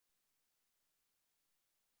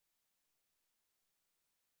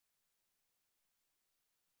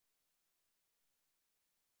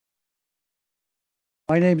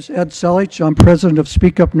My name is Ed Selich. I'm president of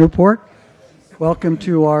Speak Up Newport. Welcome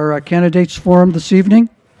to our candidates forum this evening.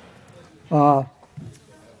 Our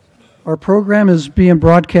program is being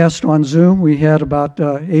broadcast on Zoom. We had about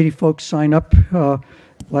 80 folks sign up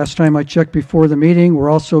last time I checked before the meeting. We're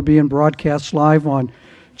also being broadcast live on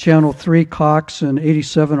Channel 3 Cox and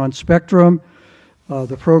 87 on Spectrum.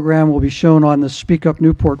 The program will be shown on the Speak Up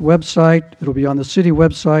Newport website. It'll be on the city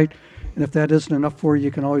website. And if that isn't enough for you,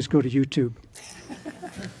 you can always go to YouTube.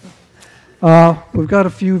 We've got a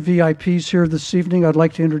few VIPs here this evening I'd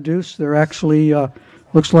like to introduce. They're actually,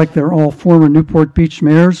 looks like they're all former Newport Beach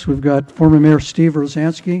mayors. We've got former Mayor Steve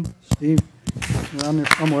Rosansky. Steve, around there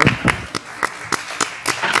somewhere.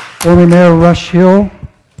 Former Mayor Rush Hill.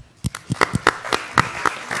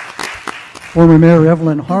 Former Mayor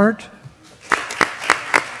Evelyn Hart.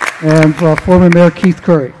 And former Mayor Keith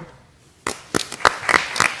Curry.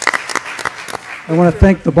 I want to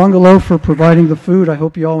thank the Bungalow for providing the food. I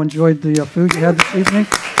hope you all enjoyed the food you had this evening.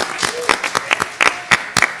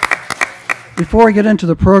 Before I get into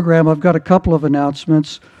the program, I've got a couple of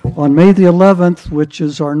announcements. On May the 11th, which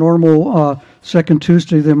is our normal second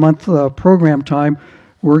Tuesday of the month program time,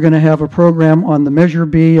 we're going to have a program on the Measure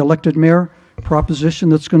B elected mayor proposition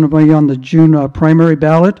that's going to be on the June primary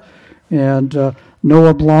ballot. And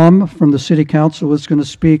Noah Blom from the City Council is going to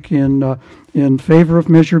speak in favor of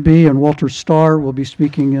Measure B, and Walter Starr will be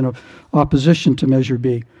speaking in opposition to Measure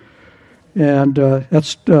B. And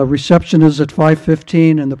that's reception is at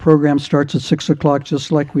 5:15, and the program starts at 6 o'clock,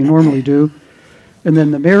 just like we normally do. And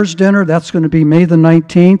then the mayor's dinner, that's going to be May the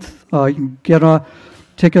 19th. You can get a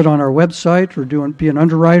ticket on our website or be an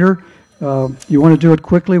underwriter. You want to do it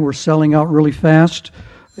quickly. We're selling out really fast.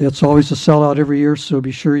 It's always a sellout every year, so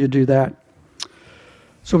be sure you do that.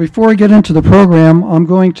 So before I get into the program, I'm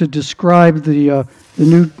going to describe the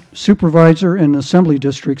new supervisor and assembly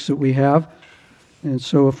districts that we have. And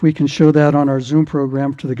so if we can show that on our Zoom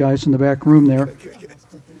program to the guys in the back room there.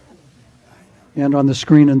 And on the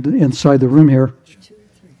screen inside the room here.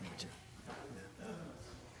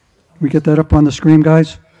 We get that up on the screen,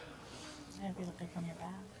 guys?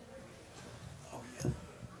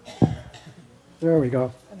 There we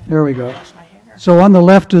go. There we go. So on the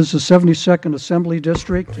left is the 72nd Assembly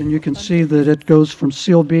District, and you can see that it goes from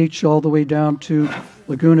Seal Beach all the way down to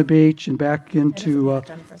Laguna Beach and back into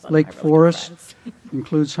Lake Forest.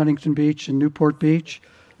 Includes Huntington Beach and Newport Beach.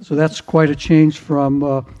 So that's quite a change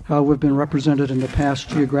from how we've been represented in the past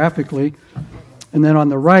geographically. And then on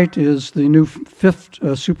the right is the new 5th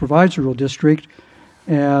Supervisorial District,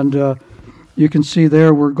 and you can see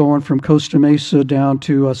there we're going from Costa Mesa down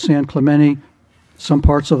to San Clemente, some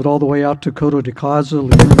parts of it all the way out to Coto de Caza,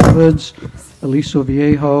 Laguna Woods, Aliso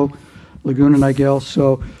Viejo, Laguna Niguel.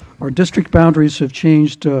 So our district boundaries have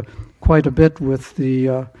changed quite a bit with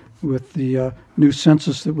the new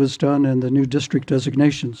census that was done and the new district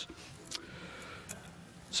designations.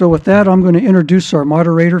 So with that, I'm going to introduce our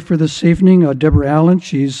moderator for this evening, Deborah Allen.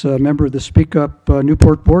 She's a member of the Speak Up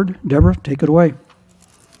Newport Board. Deborah, take it away.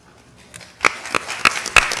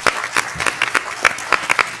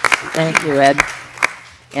 Thank you, Ed.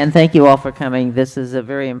 And thank you all for coming. This is a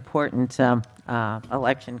very important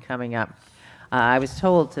election coming up. I was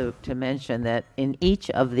told to mention that in each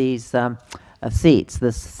of these seats, the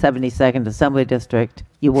 72nd Assembly District,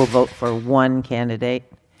 you will vote for one candidate,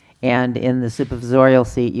 and in the supervisorial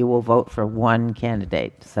seat, you will vote for one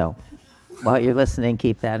candidate. So while you're listening,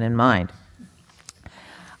 keep that in mind.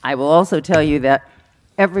 I will also tell you that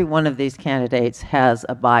every one of these candidates has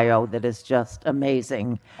a bio that is just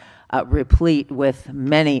amazing. Replete with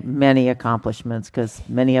many, many accomplishments, because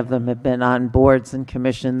many of them have been on boards and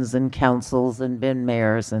commissions and councils and been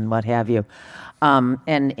mayors and what have you. And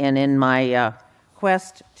in my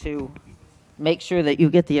quest to make sure that you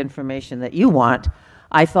get the information that you want,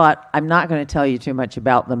 I thought I'm not going to tell you too much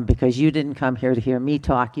about them, because you didn't come here to hear me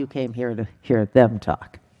talk. You came here to hear them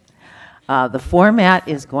talk. The format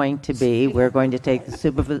is going to be we're going to take the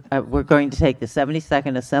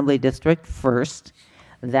 72nd Assembly District first.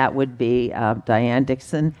 That would be Diane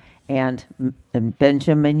Dixon and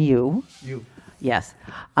Benjamin Yu. Yes.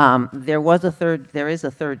 There is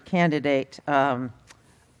a third candidate. Her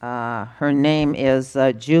name is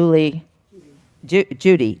Judy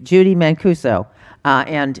Mancuso.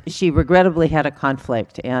 And she regrettably had a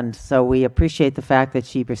conflict, and so we appreciate the fact that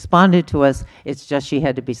she responded to us. It's just she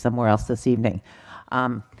had to be somewhere else this evening.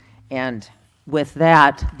 And with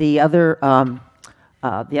that, the other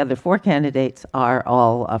four candidates are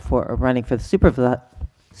all running for the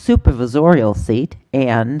supervisorial seat,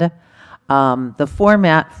 and the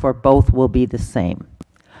format for both will be the same.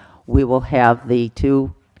 We will have the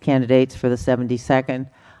two candidates for the 72nd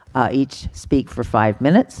each speak for 5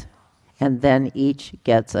 minutes, and then each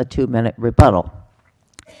gets a 2-minute rebuttal.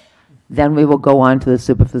 Then we will go on to the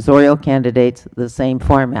supervisorial candidates, the same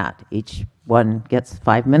format. Each one gets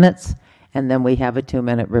 5 minutes, and then we have a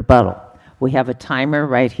 2-minute rebuttal. We have a timer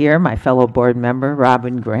right here, my fellow board member,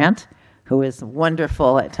 Robin Grant, who is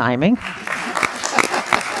wonderful at timing.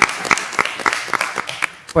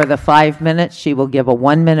 For the 5 minutes, she will give a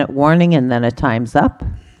 1-minute warning and then a time's up.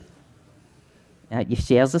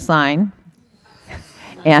 She has a sign.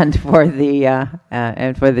 And for the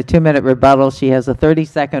 2-minute rebuttal, she has a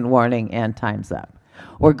 30-second warning and time's up.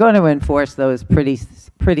 We're going to enforce those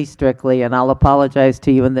pretty strictly, and I'll apologize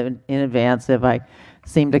to you in advance if I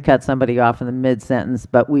seem to cut somebody off in the mid-sentence,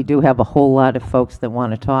 but we do have a whole lot of folks that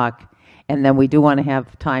want to talk, and then we do want to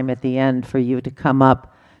have time at the end for you to come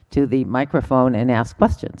up to the microphone and ask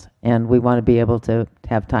questions, and we want to be able to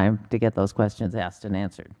have time to get those questions asked and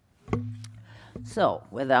answered. So,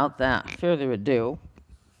 without that further ado,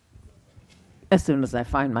 as soon as I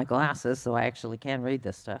find my glasses so I actually can read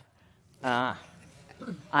this stuff,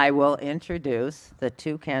 I will introduce the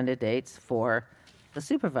 2 candidates for the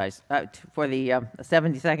supervisor, for the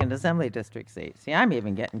 72nd Assembly District seat. See, I'm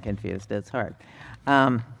even getting confused. It's hard.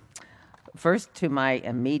 First, to my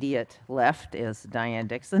immediate left is Diane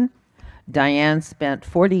Dixon. Diane spent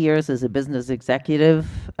 40 years as a business executive.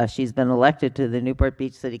 She's been elected to the Newport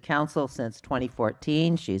Beach City Council since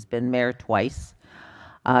 2014. She's been mayor twice.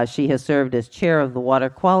 She has served as chair of the Water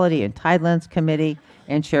Quality and Tidelands Committee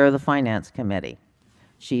and chair of the Finance Committee.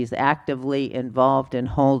 She's actively involved in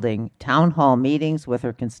holding town hall meetings with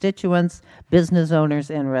her constituents, business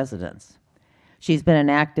owners, and residents. She's been an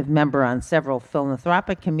active member on several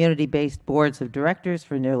philanthropic community-based boards of directors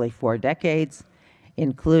for nearly 4 decades,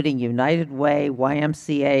 including United Way,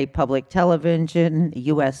 YMCA, Public Television,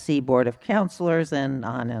 USC Board of Counselors, and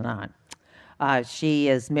on and on. She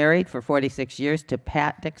is married for 46 years to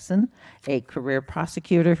Pat Dixon, a career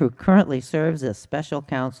prosecutor who currently serves as special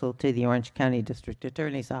counsel to the Orange County District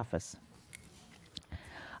Attorney's Office.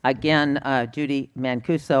 Again, Judy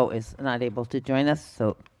Mancuso is not able to join us,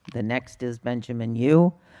 so the next is Benjamin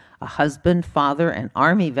Yu, a husband, father, and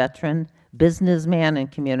Army veteran, businessman,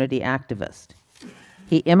 and community activist.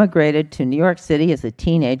 He immigrated to New York City as a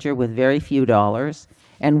teenager with very few dollars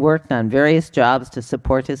and worked on various jobs to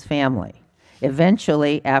support his family.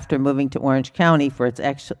 Eventually, after moving to Orange County for its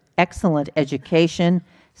excellent education,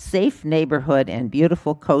 safe neighborhood, and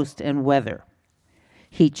beautiful coast and weather.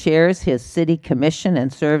 He chairs his city commission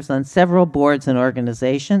and serves on several boards and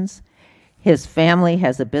organizations. His family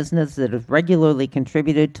has a business that has regularly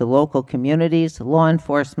contributed to local communities, law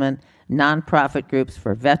enforcement, nonprofit groups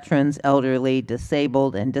for veterans, elderly,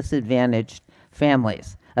 disabled, and disadvantaged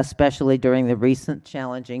families, especially during the recent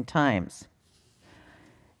challenging times.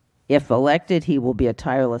 If elected, he will be a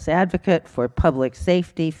tireless advocate for public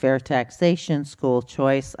safety, fair taxation, school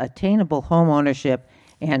choice, attainable home ownership,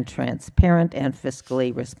 and transparent and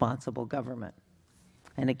fiscally responsible government.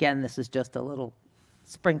 And again, this is just a little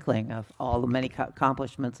sprinkling of all the many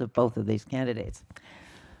accomplishments of both of these candidates.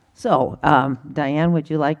 So, Diane, would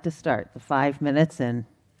you like to start? The 5 minutes, and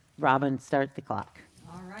Robin, start the clock.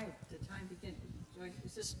 All right, the time begins.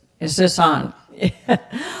 Is this on?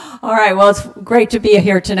 All right, well, it's great to be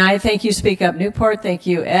here tonight. Thank you, Speak Up Newport. Thank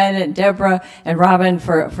you, Ed and Deborah and Robin,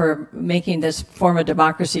 for making this form of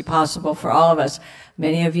democracy possible for all of us.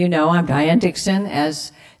 Many of you know I'm Diane Dixon.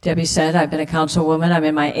 As Debbie said, I've been a councilwoman. I'm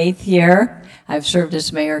in my 8th year. I've served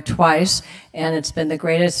as mayor twice, and it's been the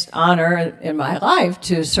greatest honor in my life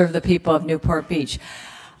to serve the people of Newport Beach.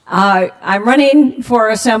 I'm running for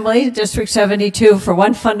Assembly, District 72, for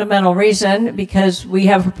one fundamental reason, because we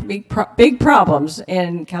have big problems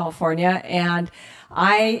in California, and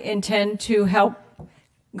I intend to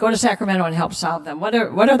go to Sacramento and help solve them. What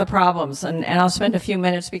are the problems? And I'll spend a few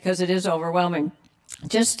minutes because it is overwhelming.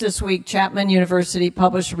 Just this week, Chapman University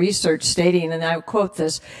published research stating, and I quote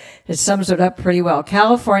this, it sums it up pretty well.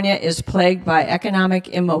 California is plagued by economic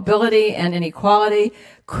immobility and inequality,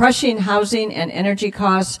 crushing housing and energy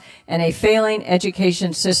costs, and a failing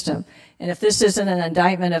education system. And if this isn't an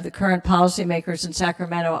indictment of the current policymakers in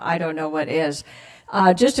Sacramento, I don't know what is.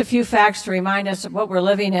 Just a few facts to remind us of what we're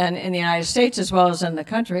living in the United States as well as in the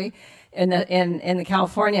country, in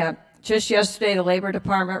California. Just yesterday, the Labor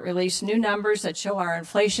Department released new numbers that show our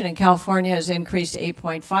inflation in California has increased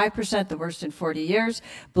 8.5%, the worst in 40 years.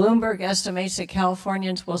 Bloomberg estimates that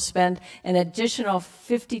Californians will spend an additional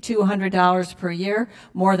 $5,200 per year,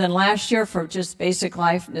 more than last year, for just basic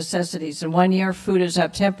life necessities. In 1 year, food is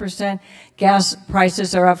up 10%, Gas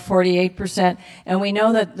prices are up 48%. And we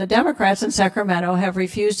know that the Democrats in Sacramento have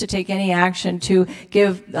refused to take any action to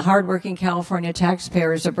give the hardworking California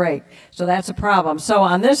taxpayers a break. So that's a problem. So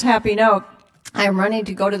on this happy note, I'm running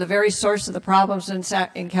to go to the very source of the problems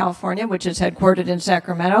in California, which is headquartered in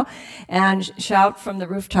Sacramento, and shout from the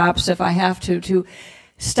rooftops if I have to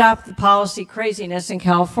stop the policy craziness in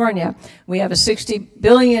California. We have a $60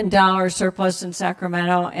 billion surplus in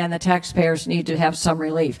Sacramento, and the taxpayers need to have some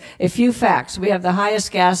relief. A few facts. We have the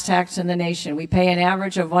highest gas tax in the nation. We pay an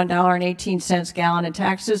average of $1.18 a gallon in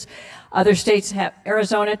taxes. Other states have,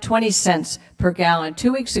 Arizona, 20 cents per gallon.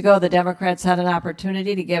 2 weeks ago, the Democrats had an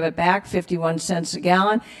opportunity to give it back, 51 cents a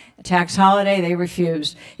gallon. A tax holiday, they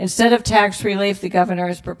refused. Instead of tax relief, the governor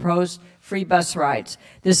has proposed free bus rides.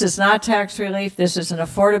 This is not tax relief. This is an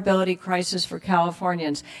affordability crisis for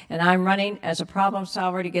Californians. And I'm running as a problem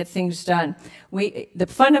solver to get things done. The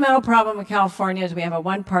fundamental problem in California is we have a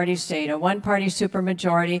one-party state, a one-party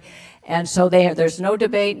supermajority. And so there's no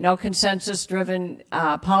debate, no consensus-driven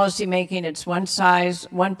policy making. It's one size,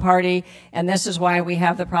 one party, and this is why we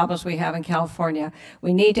have the problems we have in California.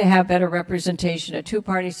 We need to have better representation, a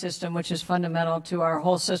two-party system, which is fundamental to our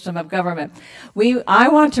whole system of government. I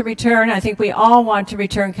want to return, I think we all want to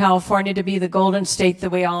return California to be the golden state that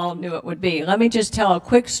we all knew it would be. Let me just tell a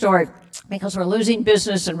quick story, because we're losing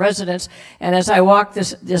business and residents. And as I walk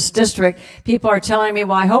this district, people are telling me,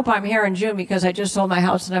 well, I hope I'm here in June because I just sold my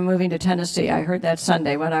house and I'm moving to Tennessee. I heard that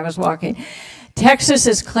Sunday when I was walking. Texas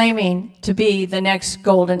is claiming to be the next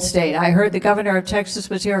golden state. I heard the governor of Texas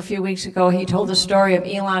was here a few weeks ago. He told the story of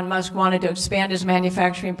Elon Musk wanted to expand his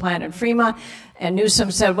manufacturing plant in Fremont. And Newsom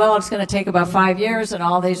said, well, it's going to take about 5 years and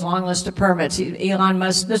all these long list of permits. Elon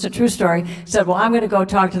Musk, this is a true story, said, well, I'm going to go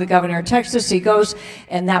talk to the governor of Texas. He goes,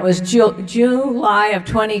 and that was July of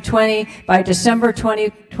 2020. By December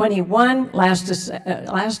 2021, last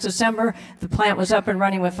December, the plant was up and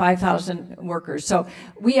running with 5,000 workers. So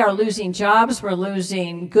we are losing jobs. We're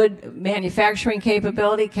losing good manufacturing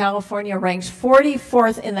capability. California ranks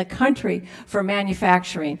 44th in the country for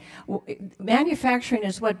manufacturing. Manufacturing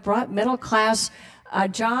is what brought middle class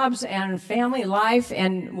jobs and family life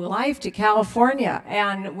and life to California,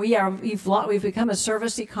 and we've become a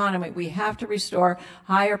service economy. We have to restore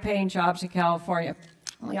higher paying jobs in California.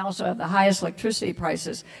 We also have the highest electricity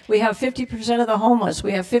prices. We have 50% of the homeless.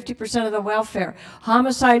 We have 50% of the welfare.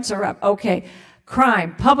 Homicides are up. Okay,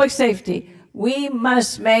 crime, public safety. We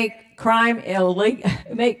must make crime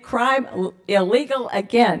illegal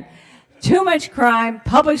again. Too much crime,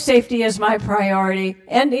 public safety is my priority,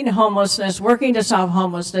 ending homelessness, working to solve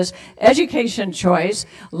homelessness, education choice,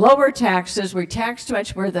 lower taxes. We tax too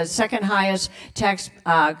much. We're the second highest tax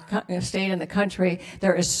state in the country.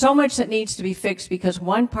 There is so much that needs to be fixed because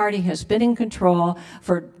one party has been in control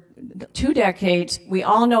for 2 decades. We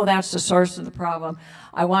all know that's the source of the problem.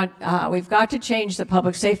 We've got to change the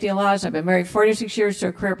public safety laws. I've been married 46 years to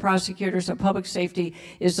a career prosecutor, so public safety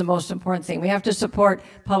is the most important thing. We have to support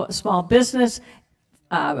small business,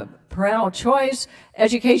 parental choice,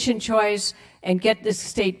 education choice, and get this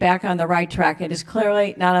state back on the right track. It is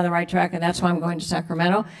clearly not on the right track, and that's why I'm going to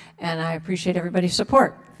Sacramento, and I appreciate everybody's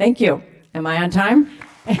support. Thank you. Am I on time?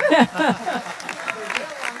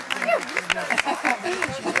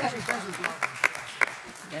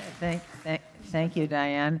 Thank you,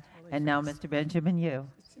 Diane. And now, Mr. Benjamin, you.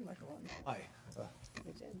 Hi.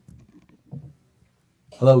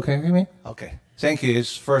 Hello, can you hear me? Okay. Thank you.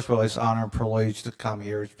 First of all, it's an honor and privilege to come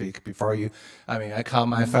here and speak before you. I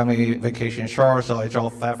come my family vacation short, so I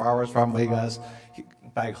drove 5 hours from Vegas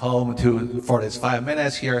back home for this 5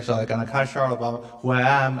 minutes here, so I'm gonna cut short about who I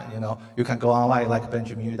am. You can go online like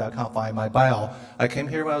benjamin.com, find my bio. I came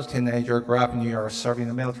here when I was a teenager, grew up in New York, serving in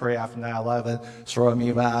the military after 9/11, throwing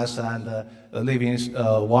me west, and living in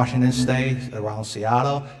Washington State around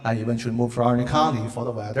Seattle, and eventually moved to Orange County for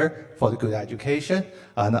the weather, for the good education,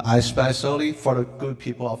 and especially for the good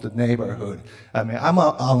people of the neighborhood. I'm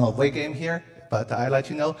on a away game here. But I let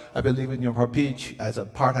you know, I've been living in Newport Beach as a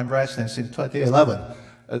part-time resident since 2011.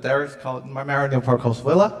 There is called my married Newport Coast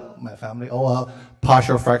Villa. My family own a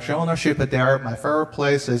partial fraction ownership there. My favorite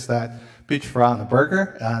place is that beachfront and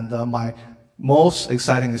burger. And my most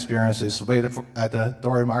exciting experience is waiting at the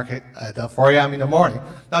Dory Market at 4 a.m. in the morning.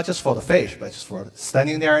 Not just for the fish, but just for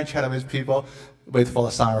standing there and chatting with people, wait for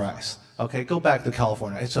the sunrise. Okay, go back to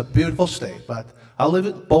California. It's a beautiful state, but I live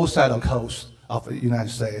at both sides of the coast of the United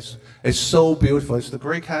States. It's so beautiful. It's the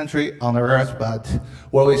great country on the earth, but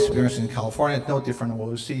what we experience in California is no different than what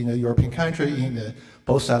we see in the European country, in the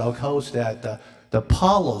both sides of the coast, that the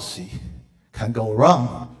policy can go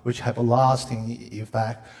wrong which have a lasting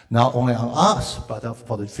effect not only on us, but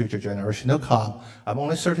for the future generation to come. I'm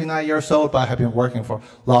only 39 years old, but I have been working for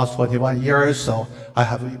last 21 years, so I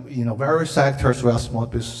have, various sectors where small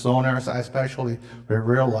business owners, especially, we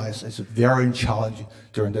realize it's very challenging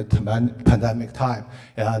during the pandemic time.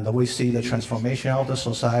 And we see the transformation of the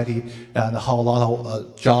society and how a lot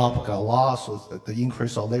of jobs got lost with the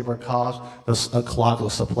increase of labor costs, the clog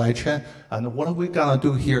of supply chain. And what we're gonna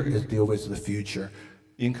do here is deal with the future.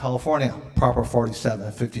 In California, Proper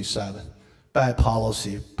 47, 57, bad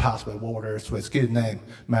policy passed by voters with good name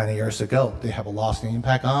many years ago. They have a lasting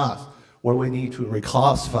impact on us. What we need to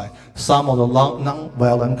reclassify some of the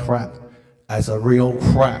non-violent crime as a real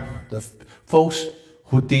crime. The folks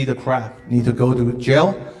who did the crime need to go to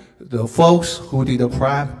jail. The folks who did the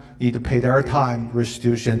crime need to pay their time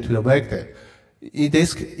restitution to the victim. In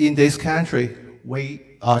this country, we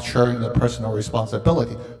are sharing the personal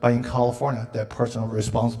responsibility, but in California, that personal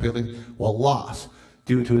responsibility was lost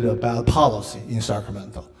due to the bad policy in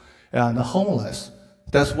Sacramento. And the homeless,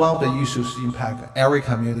 that's one of the issues impact every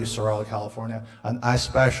community throughout California, and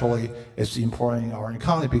especially it's important in our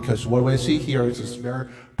county because what we see here is this very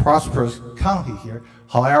prosperous county here.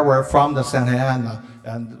 However, from the Santa Ana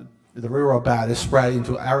and the riverbed is spread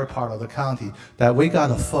into every part of the county, that we got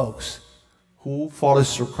the folks who fall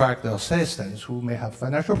through crack the assistance, who may have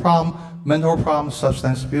financial problem, mental problem,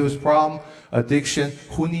 substance abuse problem, addiction,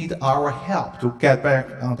 who need our help to get back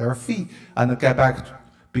on their feet and get back to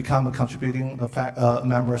become contributing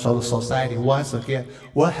members of the society. Once again,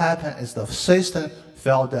 what happened is the system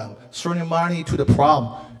failed them. Throwing money to the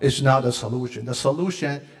problem is not the solution. The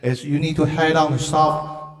solution is you need to head on to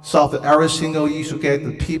solve every single issue, get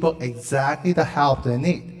the people exactly the help they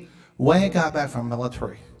need. When I got back from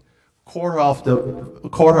military, quarter of the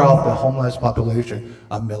homeless population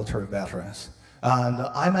are military veterans. And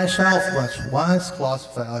I myself was once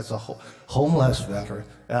classified as a homeless veteran.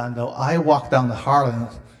 And I walked down the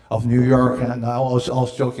heartland of New York, and I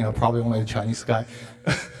was joking, I'm probably only a Chinese guy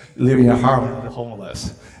living in Harlem,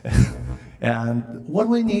 homeless. And what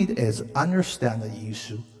we need is understand the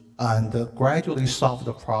issue and gradually solve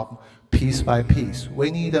the problem piece by piece.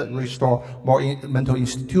 We need to restore more mental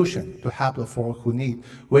institutions to help the folks who need.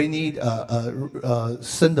 We need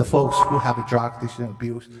send the folks who have drug addiction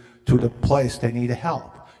abuse to the place they need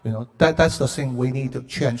help. That's the thing we need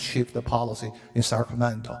to shift the policy in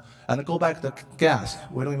Sacramento. And go back to gas,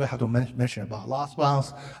 we don't even have to mention about last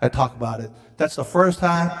month, I talked about it. That's the first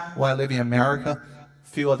time when I live in America,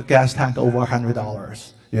 fuel the gas tank over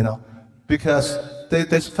 $100, because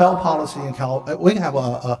this failed policy in California. We have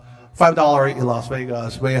a $5 in Las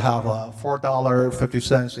Vegas. We have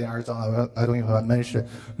 $4.50 in Arizona. I don't even mention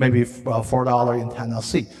maybe $4 in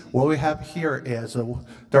Tennessee. What we have here is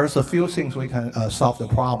there's a few things we can solve the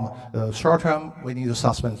problem. Short term, we need to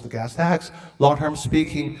suspend the gas tax. Long term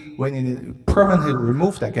speaking, we need to permanently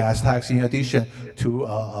remove the gas tax in addition to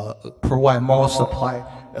provide more supply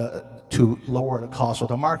to lower the cost of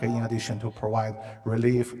the market, in addition to provide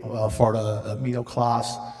relief for the middle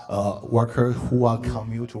class workers who are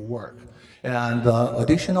commute to work. And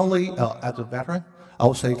additionally, as a veteran, I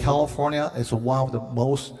would say California is one of the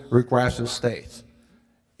most regressive states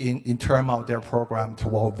in terms of their program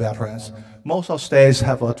toward veterans. Most of states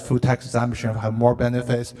have a full tax exemption, have more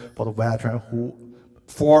benefits for the veteran who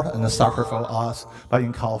for and suffer for us, but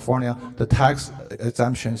in California, the tax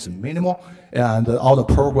exemption is minimal, and all the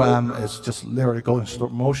program is just literally going slow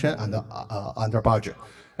motion and under budget.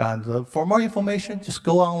 And for more information, just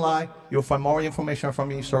go online. You'll find more information from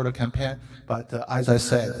me through the campaign. But as I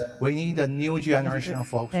said, we need a new generation of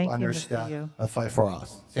folks to understand and fight for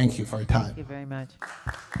us. Thank you for your time. Thank you very much.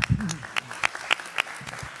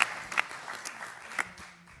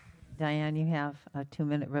 Diane, you have a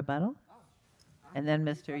 2-minute rebuttal? And then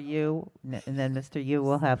Mr. Yu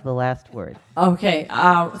will have the last word. Okay,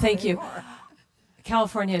 thank you.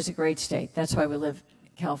 California is a great state. That's why we live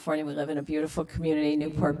in California. We live in a beautiful community,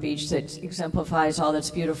 Newport Beach, that exemplifies all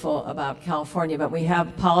that's beautiful about California. But we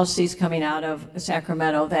have policies coming out of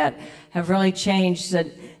Sacramento that have really changed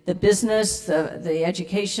the business, the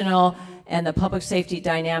educational, and the public safety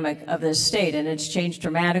dynamic of this state, and it's changed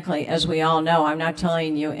dramatically, as we all know. I'm not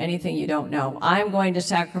telling you anything you don't know. I'm going to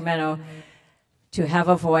Sacramento to have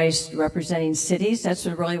a voice representing cities. That's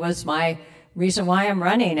what really was my reason why I'm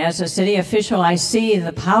running. As a city official, I see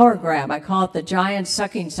the power grab. I call it the giant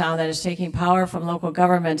sucking sound that is taking power from local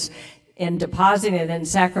governments and depositing it in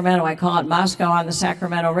Sacramento. I call it Moscow on the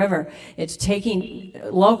Sacramento River. It's taking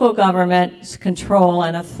local government's control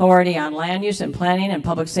and authority on land use and planning and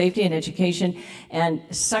public safety and education and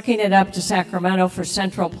sucking it up to Sacramento for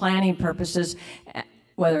central planning purposes,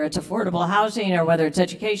 whether it's affordable housing or whether it's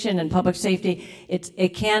education and public safety.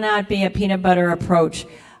 It cannot be a peanut butter approach.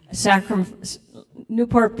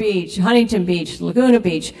 Newport Beach, Huntington Beach, Laguna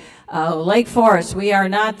Beach, Lake Forest, we are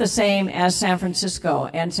not the same as San Francisco,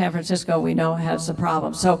 and San Francisco we know has a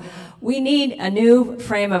problem. So we need a new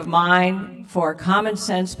frame of mind for common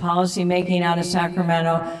sense policy making out of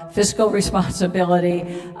Sacramento, fiscal responsibility,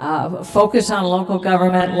 focus on local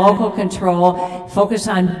government, local control, focus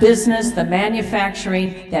on business, the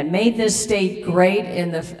manufacturing that made this state great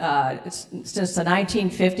in the since the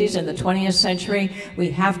 1950s and the 20th century.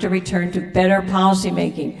 We have to return to better policy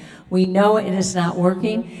making. We know it is not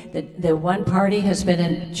working. The one party has been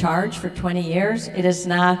in charge for 20 years. It is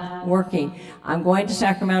not working. I'm going to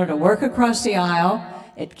Sacramento to work across the aisle.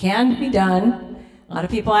 It can be done. A lot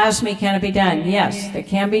of people ask me, can it be done? Yes, it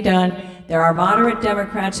can be done. There are moderate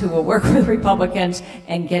Democrats who will work with Republicans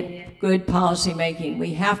and get good policy making.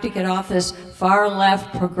 We have to get off this far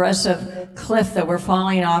left progressive cliff that we're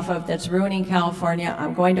falling off of that's ruining California.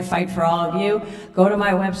 I'm going to fight for all of you. Go to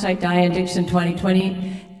my website, Diane Dixon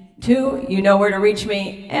 2022. You know where to reach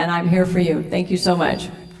me, and I'm here for you. Thank you so much.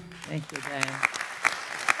 Thank you, Diane.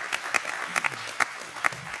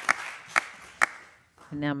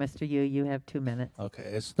 And now, Mr. Yu, you have 2 minutes. Okay,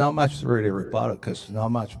 it's not much really rebuttal because not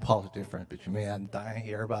much policy difference between me and Diane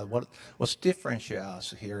here. But what's differentiates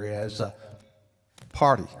us here is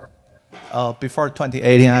party. Before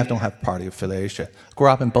 2018, I don't have party affiliation. Grew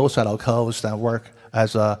up in both sides of the coast and work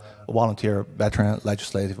as a volunteer veteran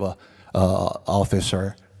legislative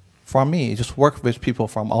officer. For me, just work with people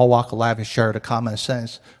from all walks of life and share the common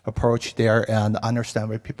sense approach there and understand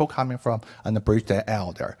where people coming from and bridge that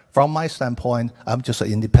out there. From my standpoint, I'm just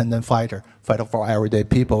an independent fighter, fight for everyday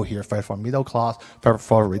people here, fight for middle class, fight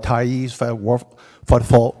for retirees, fight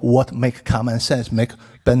for what make common sense, make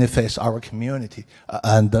benefits our community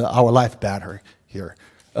and our life better here.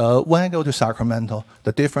 When I go to Sacramento,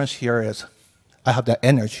 the difference here is I have that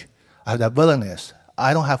energy, I have that willingness.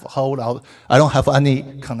 I don't have holdout. I don't have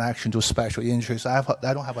any connection to special interests. I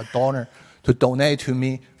don't have a donor to donate to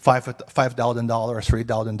me $5,000,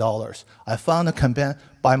 $3,000. I found a campaign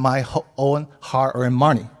by my own hard-earned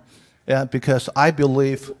money, because I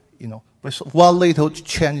believe, with one little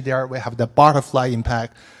change there, we have the butterfly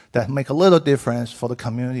impact that make a little difference for the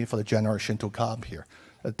community, for the generation to come here.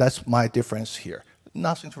 That's my difference here.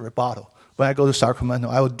 Nothing to rebuttal. When I go to Sacramento,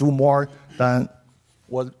 I will do more than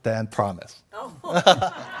what Dan promised. Oh.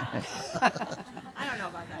 I don't know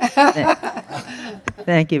about that.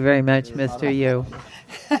 Thank you very much, Mr. Yu.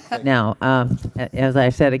 Now, as I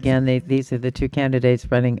said again, these are the two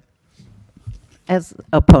candidates running as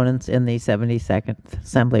opponents in the 72nd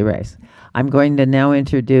Assembly race. I'm going to now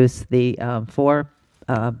introduce the four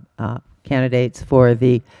candidates for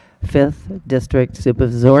the 5th District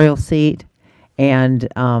Supervisorial seat, and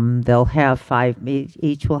they'll have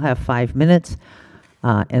each will have 5 minutes.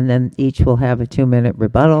 And then each will have a 2-minute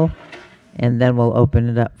rebuttal, and then we'll open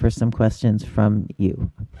it up for some questions from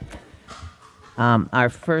you. Our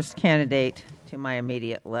first candidate to my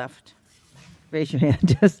immediate left, raise your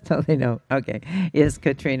hand just so they know, okay, is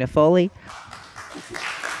Katrina Foley.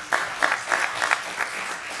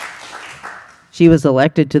 She was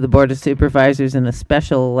elected to the Board of Supervisors in a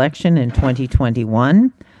special election in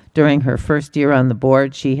 2021. During her first year on the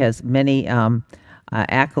board, she has many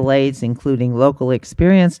accolades, including local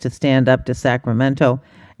experience to stand up to Sacramento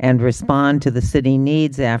and respond to the city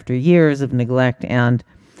needs after years of neglect and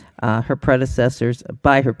by her predecessors,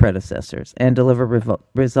 and deliver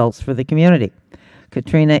results for the community.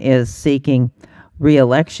 Katrina is seeking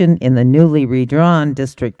re-election in the newly redrawn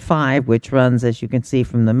District 5, which runs, as you can see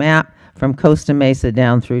from the map, from Costa Mesa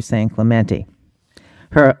down through San Clemente.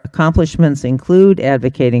 Her accomplishments include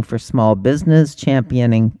advocating for small business,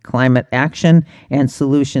 championing climate action and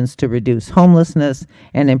solutions to reduce homelessness,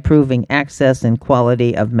 and improving access and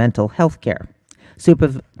quality of mental health care.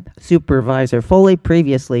 Supervisor Foley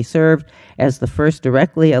previously served as the first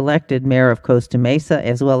directly elected mayor of Costa Mesa,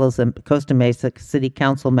 as well as a Costa Mesa City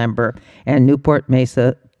Council member and Newport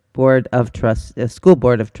Mesa School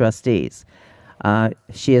Board of Trustees.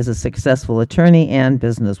 She is a successful attorney and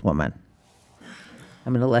businesswoman.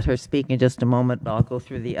 I'm going to let her speak in just a moment, but I'll go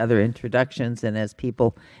through the other introductions. And as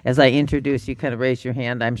I introduce you, kind of raise your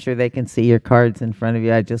hand. I'm sure they can see your cards in front of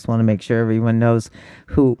you. I just want to make sure everyone knows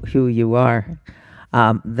who you are.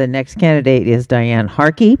 The next candidate is Diane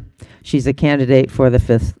Harkey. She's a candidate for the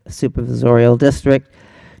 5th Supervisorial District.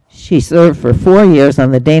 She served for 4 years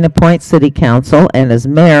on the Dana Point City Council, and as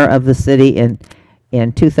mayor of the city in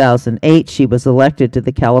 2008, she was elected to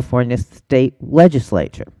the California State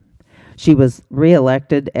Legislature. She was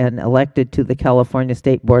reelected and elected to the California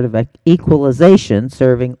State Board of Equalization,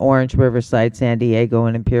 serving Orange, Riverside, San Diego,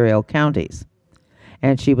 and Imperial counties.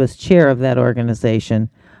 And she was chair of that organization,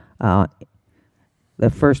 the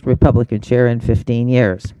first Republican chair in 15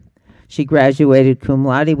 years. She graduated cum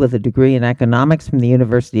laude with a degree in economics from the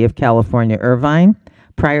University of California, Irvine.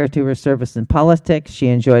 Prior to her service in politics, she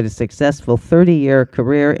enjoyed a successful 30-year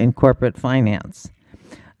career in corporate finance.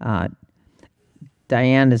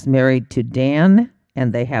 Diane is married to Dan,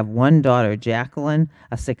 and they have one daughter, Jacqueline,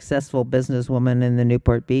 a successful businesswoman in the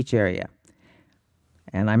Newport Beach area.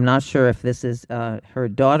 And I'm not sure if this is her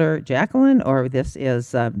daughter, Jacqueline, or this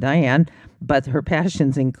is Diane, but her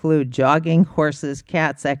passions include jogging, horses,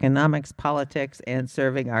 cats, economics, politics, and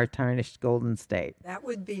serving our tarnished Golden State. That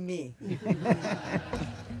would be me.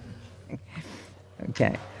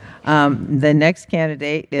 Okay. The next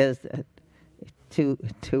candidate is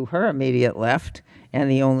to her immediate left,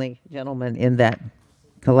 and the only gentleman in that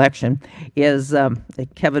collection is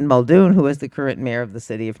Kevin Muldoon, who is the current mayor of the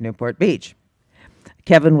city of Newport Beach.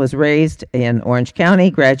 Kevin was raised in Orange County,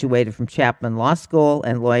 graduated from Chapman Law School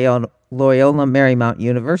and Loyola Marymount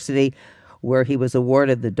University, where he was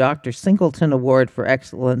awarded the Dr. Singleton Award for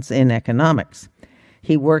Excellence in Economics.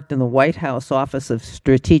 He worked in the White House Office of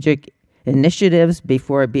Strategic Initiatives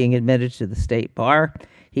before being admitted to the state bar.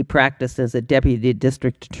 He practiced as a deputy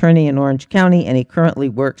district attorney in Orange County, and he currently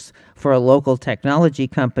works for a local technology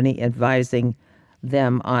company advising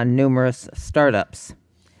them on numerous startups.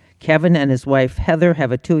 Kevin and his wife, Heather,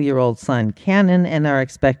 have a 2-year-old son, Cannon, and are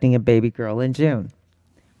expecting a baby girl in June.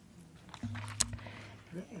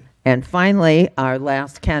 And finally, our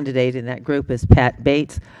last candidate in that group is Pat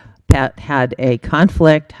Bates. Pat had a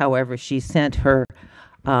conflict. However, she sent her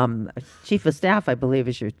chief of staff, I believe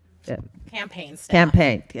is your campaign staff.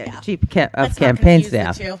 Chief of Let's campaign not confuse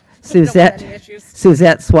staff. the two. Don't have any issues.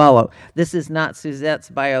 Suzette Swallow. This is not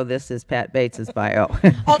Suzette's bio. This is Pat Bates's bio.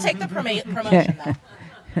 I'll take the promotion though.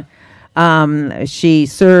 She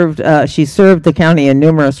served the county in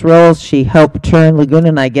numerous roles. She helped turn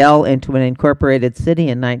Laguna Niguel into an incorporated city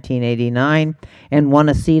in 1989 and won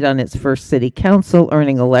a seat on its first city council,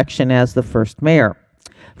 earning election as the first mayor.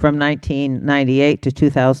 From 1998 to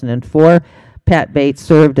 2004, Pat Bates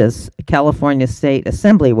served as California State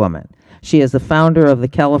Assemblywoman. She is the founder of the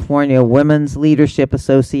California Women's Leadership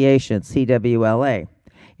Association, CWLA.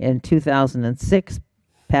 In 2006,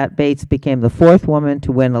 Pat Bates became the 4th woman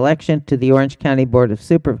to win election to the Orange County Board of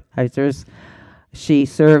Supervisors. She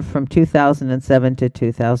served from 2007 to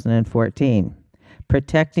 2014.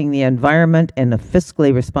 Protecting the environment in a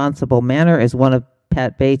fiscally responsible manner is one of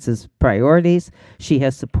Pat Bates's priorities. She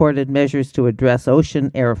has supported measures to address ocean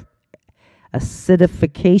air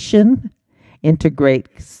acidification, integrate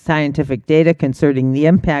scientific data concerning the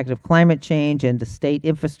impact of climate change into state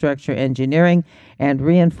infrastructure engineering, and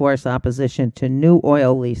reinforce opposition to new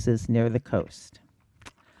oil leases near the coast.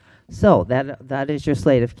 So that is your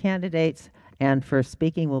slate of candidates, and first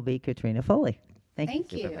speaking will be Katrina Foley.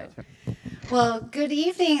 Thank you. Supervisor. Well, good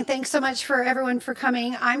evening. Thanks so much for everyone for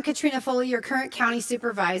coming. I'm Katrina Foley, your current county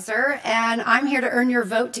supervisor, and I'm here to earn your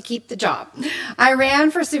vote to keep the job. I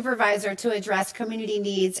ran for supervisor to address community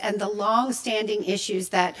needs and the long-standing issues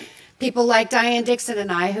that people like Diane Dixon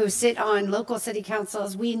and I, who sit on local city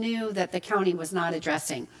councils, we knew that the county was not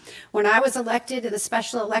addressing. When I was elected in the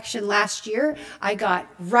special election last year, I got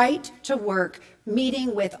right to work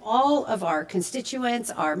meeting with all of our constituents,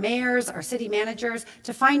 our mayors, our city managers,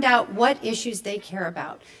 to find out what issues they care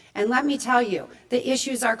about. And let me tell you, the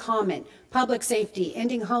issues are common: public safety,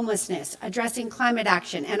 ending homelessness, addressing climate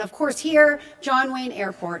action, and of course here, John Wayne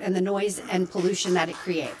Airport and the noise and pollution that it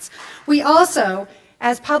creates. We also,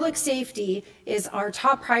 as public safety is our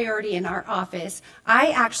top priority in our office,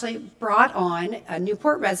 I actually brought on a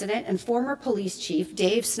Newport resident and former police chief,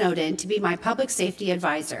 Dave Snowden, to be my public safety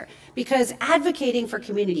advisor, because advocating for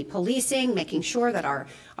community policing, making sure that our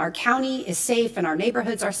county is safe and our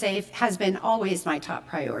neighborhoods are safe, has been always my top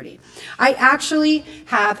priority. I actually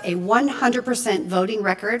have a 100% voting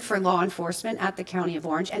record for law enforcement at the County of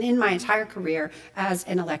Orange and in my entire career as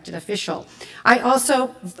an elected official. I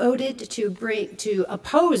also voted to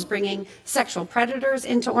oppose bringing sexual predators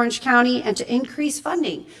into Orange County and to increase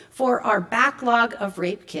funding for our backlog of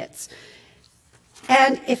rape kits.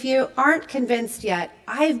 And if you aren't convinced yet,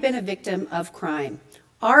 I've been a victim of crime.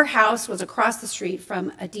 Our house was across the street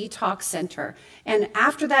from a detox center. And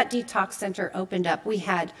after that detox center opened up, we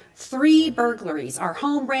had 3 burglaries. Our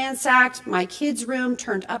home ransacked, my kids' room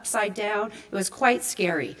turned upside down. It was quite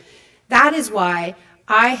scary. That is why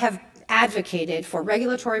I have advocated for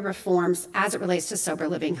regulatory reforms as it relates to sober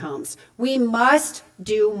living homes. We must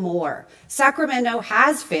do more. Sacramento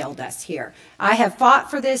has failed us here. I have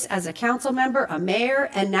fought for this as a council member, a mayor,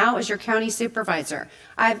 and now as your county supervisor.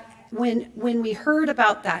 When we heard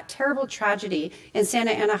about that terrible tragedy in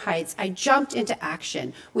Santa Ana Heights, I jumped into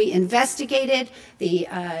action. We investigated the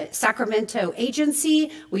Sacramento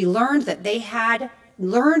agency. We learned that they had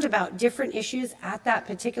learned about different issues at that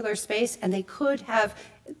particular space, and they could have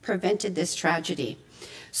prevented this tragedy.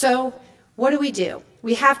 So what do?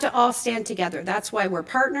 We have to all stand together. That's why we're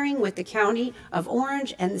partnering with the County of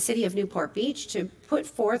Orange and the City of Newport Beach to put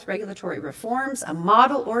forth regulatory reforms, a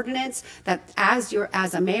model ordinance that as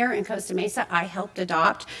a mayor in Costa Mesa, I helped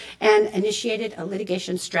adopt and initiated a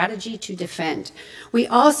litigation strategy to defend. We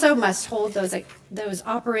also must hold those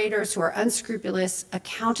operators who are unscrupulous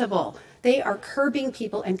accountable. They are curbing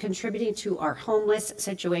people and contributing to our homeless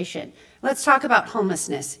situation. Let's talk about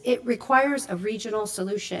homelessness. It requires a regional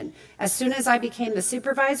solution. As soon as I became the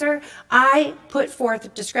supervisor, I put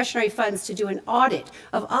forth discretionary funds to do an audit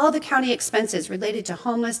of all the county expenses related to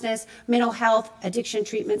homelessness, mental health, addiction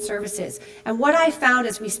treatment services. And what I found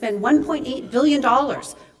is we spend $1.8 billion.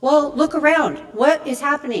 Well, look around. What is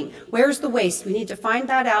happening? Where's the waste? We need to find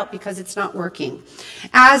that out because it's not working.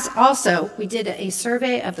 As also, we did a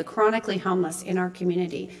survey of the chronically homeless in our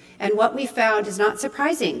community. And what we found is not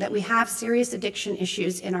surprising that we have serious addiction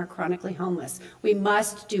issues in our chronically homeless. We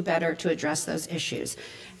must do better to address those issues.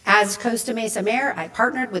 As Costa Mesa Mayor, I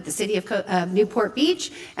partnered with the City of Newport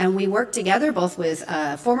Beach, and we worked together both with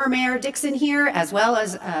former Mayor Dixon here as well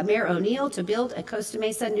as Mayor O'Neill to build a Costa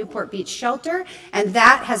Mesa Newport Beach shelter, and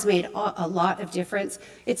that has made a lot of difference.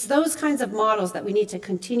 It's those kinds of models that we need to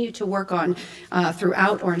continue to work on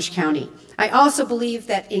throughout Orange County. I also believe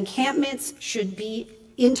that encampments should be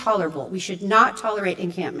intolerable. We should not tolerate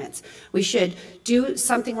encampments. We should do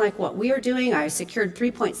something like what we are doing. I secured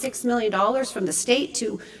 $3.6 million from the state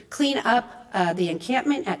to clean up the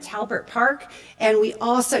encampment at Talbert Park. And we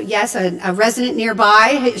also, yes, a resident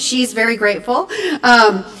nearby, she's very grateful.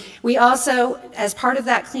 We also, as part of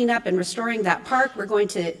that cleanup and restoring that park, we're going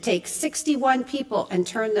to take 61 people and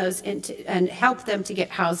turn those into, and help them to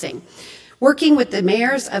get housing. Working with the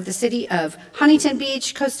mayors of the city of Huntington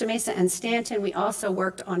Beach, Costa Mesa, and Stanton, we also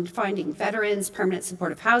worked on finding veterans permanent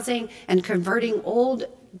supportive housing and converting old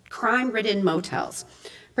crime-ridden motels.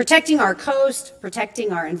 Protecting our coast,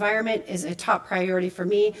 protecting our environment is a top priority for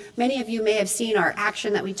me. Many of you may have seen our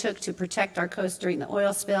action that we took to protect our coast during the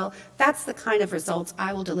oil spill. That's the kind of results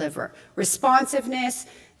I will deliver. Responsiveness,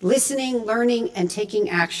 listening, learning, and taking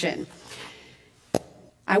action.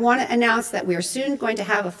 I want to announce that we are soon going to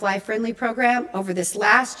have a fly-friendly program. Over this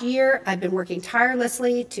last year, I've been working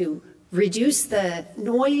tirelessly to reduce the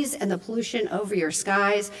noise and the pollution over your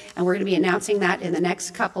skies, and we're going to be announcing that in the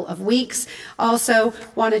next couple of weeks. Also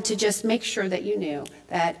wanted to just make sure that you knew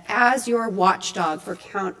that as your watchdog for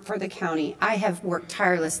the county, I have worked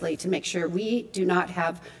tirelessly to make sure we do not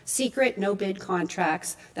have secret no-bid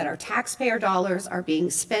contracts, that our taxpayer dollars are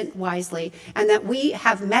being spent wisely, and that we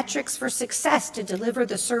have metrics for success to deliver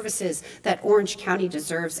the services that Orange County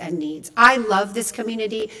deserves and needs. I love this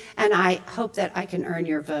community, and I hope that I can earn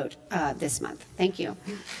your vote this month. Thank you.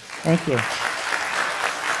 Thank you.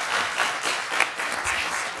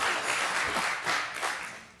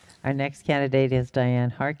 Our next candidate is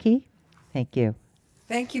Diane Harkey. Thank you.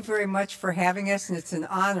 Thank you very much for having us, and it's an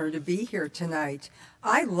honor to be here tonight.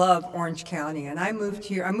 I love Orange County, and I moved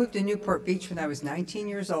here. I moved to Newport Beach when I was 19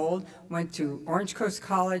 years old, went to Orange Coast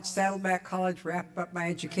College, Saddleback College, wrapped up my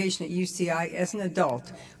education at UCI as an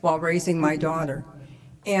adult while raising my daughter.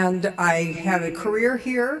 And I had a career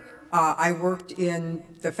here. I worked in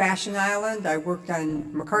the Fashion Island. I worked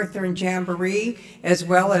on MacArthur and Jamboree, as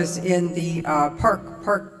well as in the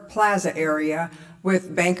Park Plaza area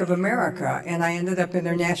with Bank of America, and I ended up in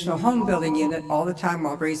their National Home Building Unit all the time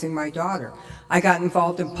while raising my daughter. I got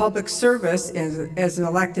involved in public service as an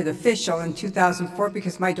elected official in 2004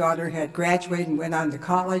 because my daughter had graduated and went on to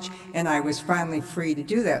college, and I was finally free to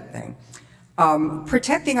do that thing.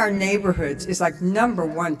 Protecting our neighborhoods is like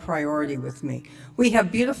 #1 priority with me. We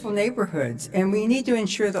have beautiful neighborhoods, and we need to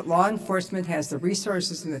ensure that law enforcement has the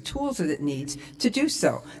resources and the tools that it needs to do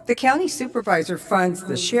so. The county supervisor funds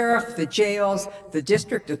the sheriff, the jails, the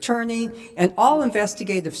district attorney, and all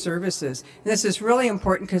investigative services. And this is really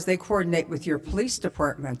important because they coordinate with your police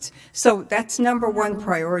departments. So that's #1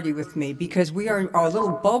 priority with me, because we are a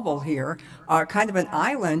little bubble here, kind of an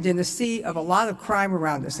island in a sea of a lot of crime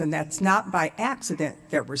around us, and that's not by accident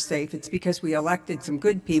that we're safe. It's because we elected some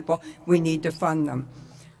good people. We need to fund them.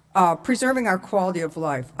 Preserving our quality of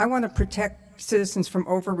life. I want to protect citizens from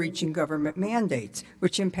overreaching government mandates,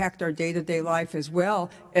 which impact our day-to-day life as well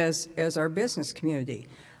as our business community.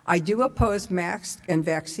 I do oppose mask and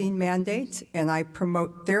vaccine mandates, and I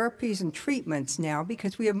promote therapies and treatments now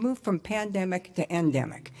because we have moved from pandemic to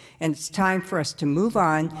endemic. And it's time for us to move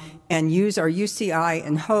on and use our UCI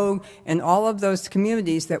and Hoag and all of those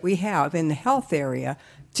communities that we have in the health area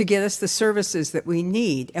to get us the services that we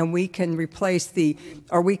need, and we can replace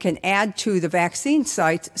we can add to the vaccine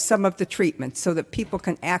sites some of the treatments so that people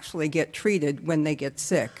can actually get treated when they get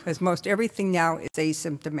sick, because most everything now is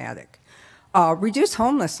asymptomatic. Reduce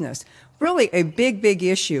homelessness, really a big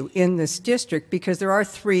issue in this district because there are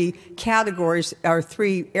three categories or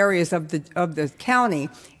three areas of the county,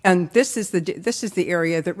 and this is the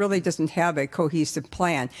area that really doesn't have a cohesive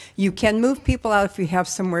plan. You can move people out if you have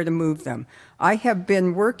somewhere to move them. I have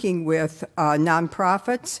been working with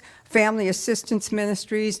nonprofits, family assistance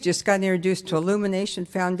ministries, just got introduced to Illumination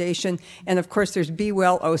Foundation, and of course there's Be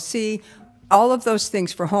Well OC. All of those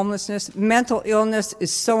things for homelessness. Mental illness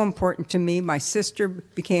is so important to me. My sister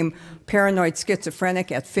became paranoid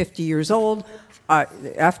schizophrenic at 50 years old.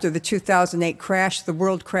 After the 2008 crash, the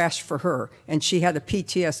world crashed for her, and she had a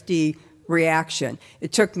PTSD reaction.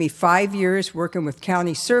 It took me 5 years working with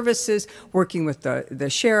county services, working with the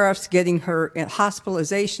sheriffs, getting her in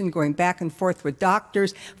hospitalization, going back and forth with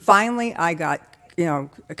doctors. Finally, I got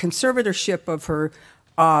a conservatorship of her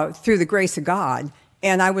through the grace of God.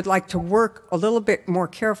 And I would like to work a little bit more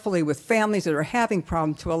carefully with families that are having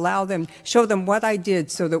problems to allow them, show them what I did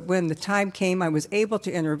so that when the time came, I was able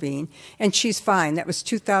to intervene. And she's fine. That was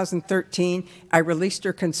 2013. I released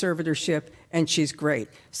her conservatorship, and she's great.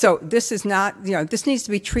 So this is not, this needs to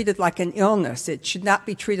be treated like an illness. It should not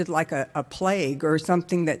be treated like a plague or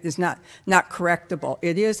something that is not correctable.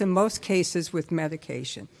 It is in most cases with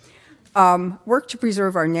medication. Work to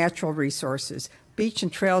preserve our natural resources. Beach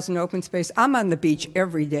and trails and open space. I'm on the beach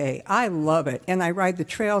every day. I love it. And I ride the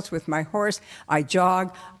trails with my horse. I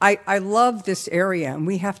jog. I love this area, and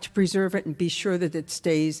we have to preserve it and be sure that it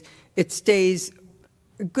stays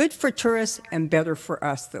good for tourists and better for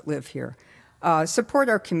us that live here. Support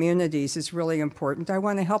our communities is really important. I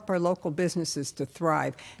want to help our local businesses to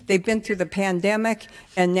thrive. They've been through the pandemic,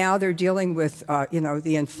 and now they're dealing with, the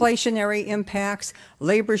inflationary impacts,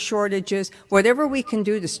 labor shortages. Whatever we can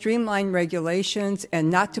do to streamline regulations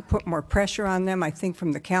and not to put more pressure on them, I think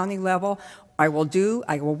from the county level, I will do.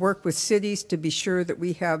 I will work with cities to be sure that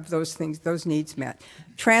we have those needs met.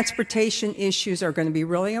 Transportation issues are going to be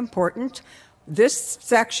really important. This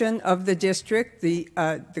section of the district, the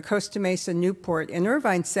Costa Mesa, Newport, and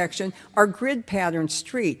Irvine section, are grid pattern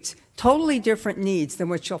streets, totally different needs than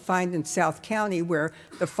what you'll find in South County, where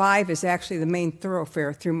the 5 is actually the main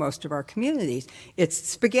thoroughfare through most of our communities. It's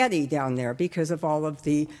spaghetti down there because of all of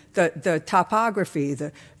the topography,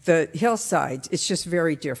 the hillsides. It's just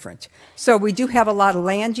very different. So we do have a lot of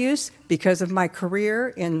land use because of my career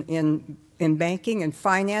in banking and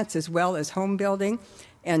finance, as well as home building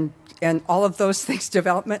and all of those things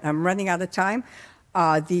development. I'm running out of time.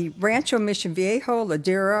 The Rancho Mission Viejo,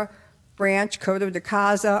 Ladera, Branch, Coto de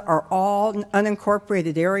Casa are all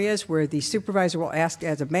unincorporated areas where the supervisor will ask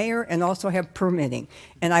as a mayor and also have permitting.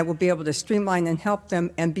 And I will be able to streamline and help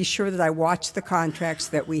them and be sure that I watch the contracts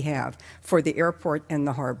that we have for the airport and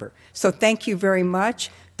the harbor. So thank you very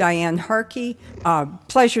much. Diane Harkey,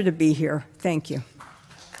 pleasure to be here. Thank you.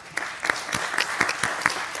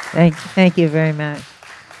 Thank you very much.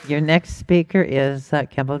 Your next speaker is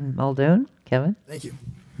Kevin Muldoon. Kevin? Thank you.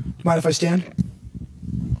 Mind if I stand?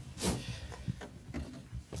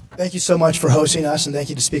 Thank you so much for hosting us, and thank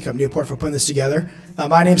you to Speak Up Newport for putting this together.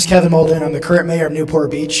 My name is Kevin Muldoon. I'm the current mayor of Newport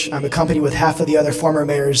Beach. I'm accompanied with half of the other former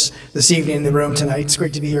mayors this evening in the room tonight. It's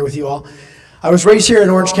great to be here with you all. I was raised here in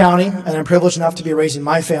Orange County, and I'm privileged enough to be raising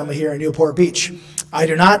my family here in Newport Beach. I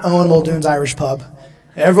do not own Muldoon's Irish Pub.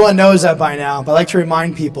 Everyone knows that by now, but I like to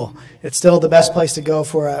remind people it's still the best place to go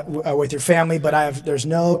for with your family, but there's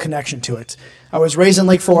no connection to it. I was raised in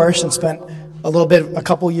Lake Forest and spent a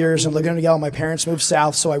couple years in Laguna Niguel. My parents moved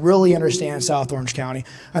south, so I really understand South Orange County.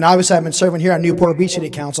 And obviously, I've been serving here on Newport Beach City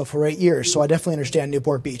Council for 8 years, so I definitely understand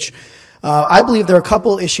Newport Beach. I believe there are a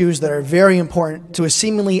couple issues that are very important to a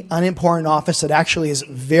seemingly unimportant office that actually is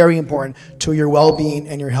very important to your well-being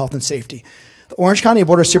and your health and safety. The Orange County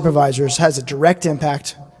Board of Supervisors has a direct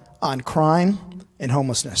impact on crime and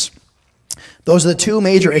homelessness. Those are the two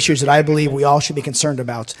major issues that I believe we all should be concerned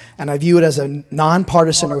about, and I view it as a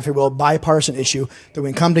nonpartisan, or if you will, bipartisan issue that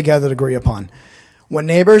we can come together to agree upon. When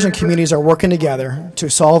neighbors and communities are working together to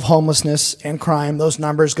solve homelessness and crime, those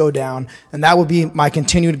numbers go down, and that would be my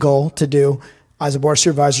continued goal to do as a Board of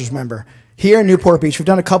Supervisors member. Here in Newport Beach, we've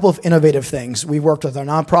done a couple of innovative things. We've worked with our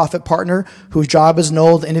nonprofit partner, whose job is to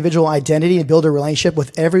know the individual identity and build a relationship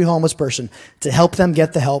with every homeless person to help them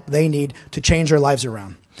get the help they need to change their lives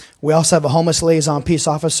around. We also have a homeless liaison peace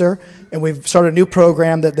officer, and we've started a new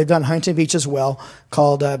program that they've done in Huntington Beach as well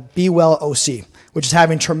called Be Well OC, which is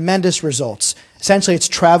having tremendous results. Essentially, it's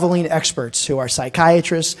traveling experts who are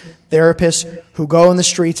psychiatrists, therapists, who go in the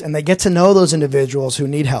streets and they get to know those individuals who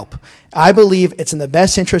need help. I believe it's in the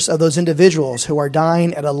best interest of those individuals who are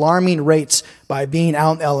dying at alarming rates by being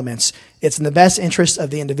out in the elements. It's in the best interest of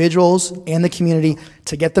the individuals and the community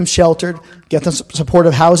to get them sheltered, get them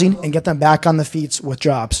supportive housing, and get them back on the feet with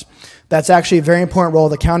jobs. That's actually a very important role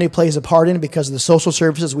the county plays a part in because of the social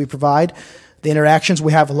services we provide, the interactions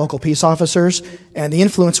we have with local peace officers, and the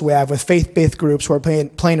influence we have with faith-based groups who are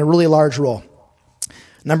playing a really large role.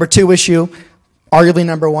 Number 2 issue, arguably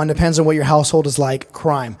number 1, depends on what your household is like,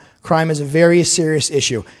 crime. Crime is a very serious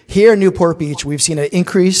issue. Here in Newport Beach, we've seen an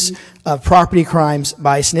increase of property crimes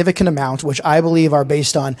by a significant amount, which I believe are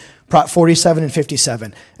based on Prop 47 and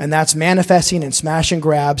 57, and that's manifesting in smash and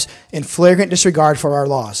grabs in flagrant disregard for our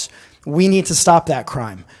laws. We need to stop that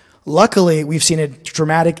crime. Luckily, we've seen a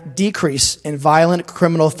dramatic decrease in violent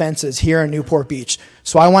criminal offenses here in Newport Beach.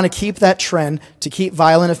 So I want to keep that trend to keep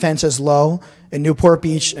violent offenses low in Newport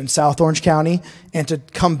Beach and South Orange County and to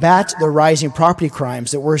combat the rising property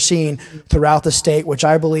crimes that we're seeing throughout the state, which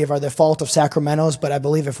I believe are the fault of Sacramento's, but I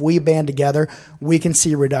believe if we band together, we can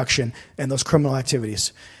see a reduction in those criminal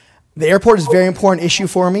activities. The airport is a very important issue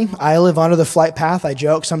for me. I live under the flight path. I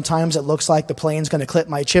joke sometimes it looks like the plane's going to clip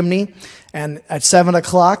my chimney. And at 7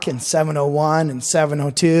 o'clock and 7:01 and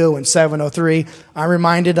 7:02 and 7:03, I'm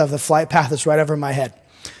reminded of the flight path that's right over my head.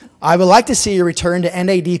 I would like to see a return to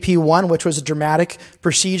NADP-1, which was a dramatic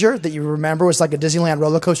procedure that you remember was like a Disneyland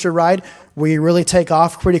roller coaster ride where you really take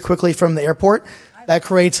off pretty quickly from the airport. That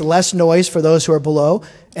creates less noise for those who are below,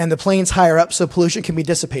 and the plane's higher up so pollution can be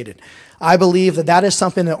dissipated. I believe that that is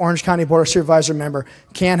something that Orange County Board of Supervisor member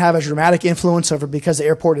can have a dramatic influence over because the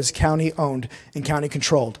airport is county owned and county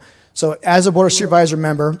controlled. So as a Board of Supervisor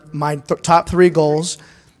member, my top 3 goals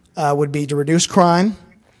would be to reduce crime,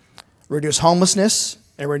 reduce homelessness,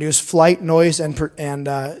 and reduce flight, noise, and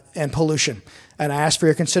pollution. And I ask for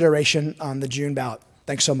your consideration on the June ballot.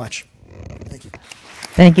 Thanks so much. Thank you.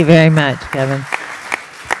 Thank you very much, Kevin.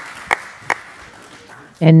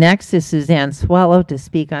 And next is Suzanne Swallow to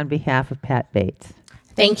speak on behalf of Pat Bates.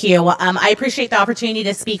 Thank you. I appreciate the opportunity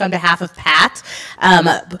to speak on behalf of Pat.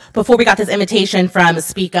 Before we got this invitation from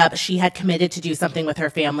Speak Up, she had committed to do something with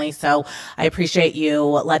her family, so I appreciate you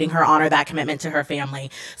letting her honor that commitment to her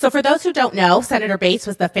family. So for those who don't know, Senator Bates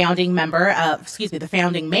was the founding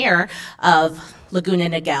mayor of Laguna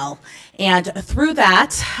Niguel. And through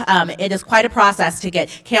that, it is quite a process to get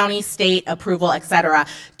county, state approval, et cetera,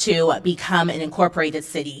 to become an incorporated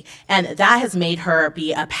city. And that has made her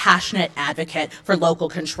be a passionate advocate for local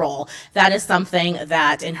control. That is something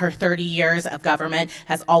that in her 30 years of government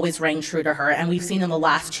has always rang true to her. And we've seen in the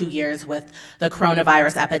last 2 years with the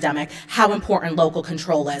coronavirus epidemic how important local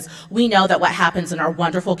control is. We know that what happens in our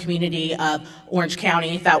wonderful community of Orange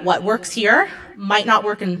County, that what works here might not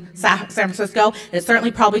work in San Francisco. It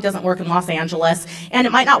certainly probably doesn't work in Los Angeles, and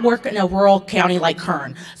it might not work in a rural county like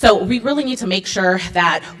Kern. So we really need to make sure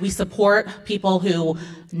that we support people who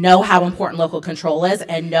know how important local control is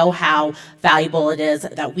and know how valuable it is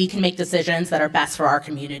that we can make decisions that are best for our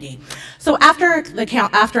community. So after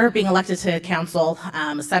being elected to council,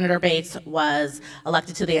 Senator Bates was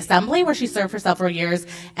elected to the Assembly, where she served for several years,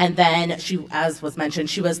 and then she, as was mentioned,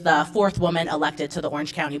 she was the 4th woman elected to the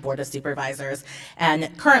Orange County Board of Supervisors,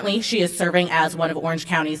 and currently she is serving as one of Orange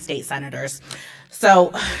County's state senators.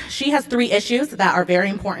 So she has 3 issues that are very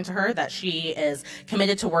important to her that she is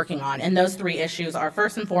committed to working on. And those 3 issues are,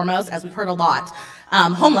 first and foremost, as we've heard a lot,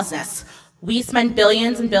 homelessness. We spend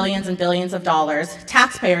billions and billions and billions of dollars,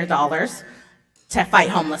 taxpayer dollars, to fight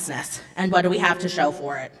homelessness. And what do we have to show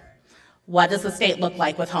for it? What does the state look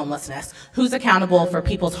like with homelessness? Who's accountable for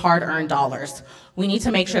people's hard-earned dollars? We need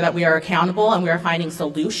to make sure that we are accountable and we are finding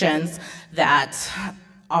solutions that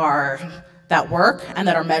work and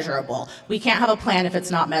that are measurable. We can't have a plan if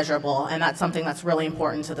it's not measurable, and that's something that's really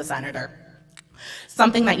important to the senator.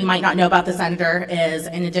 Something that you might not know about the senator is,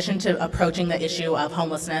 in addition to approaching the issue of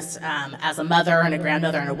homelessness as a mother and a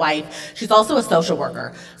grandmother and a wife, she's also a social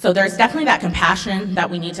worker. So there's definitely that compassion that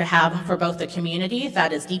we need to have for both the community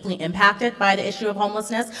that is deeply impacted by the issue of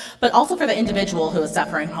homelessness, but also for the individual who is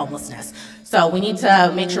suffering homelessness. So we need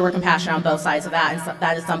to make sure we're compassionate on both sides of that, and so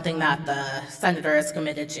that is something that the senator is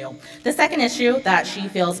committed to. The second issue that she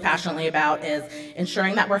feels passionately about is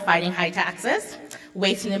ensuring that we're fighting high taxes,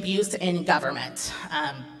 waste and abuse in government.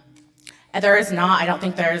 And there is not, I don't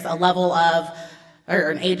think there's a level of,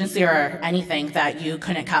 or an agency or anything that you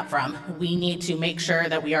couldn't cut from. We need to make sure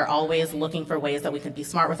that we are always looking for ways that we can be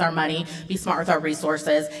smart with our money, be smart with our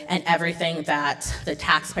resources, and everything that the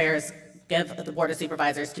taxpayers give the Board of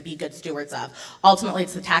Supervisors to be good stewards of. Ultimately,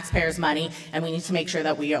 it's the taxpayers' money, and we need to make sure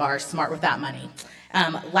that we are smart with that money.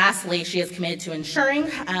 Lastly, she is committed to ensuring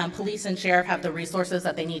police and sheriff have the resources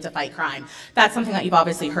that they need to fight crime. That's something that you've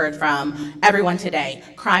obviously heard from everyone today.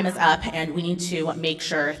 Crime is up, and we need to make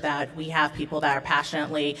sure that we have people that are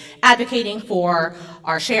passionately advocating for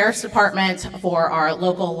our sheriff's department, for our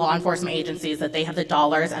local law enforcement agencies, that they have the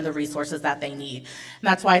dollars and the resources that they need. And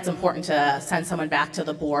that's why it's important to send someone back to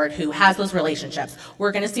the board who has those relationships.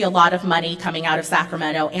 We're going to see a lot of money coming out of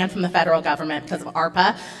Sacramento and from the federal government because of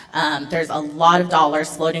ARPA. There's a lot of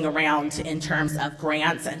dollars floating around in terms of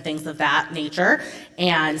grants and things of that nature.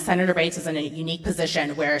 And Senator Bates is in a unique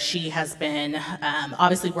position where she has been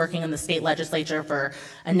obviously working in the state legislature for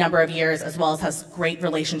a number of years, as well as has great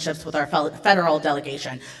relationships with our federal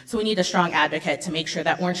delegation. So we need a strong advocate to make sure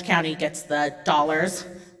that Orange County gets the dollars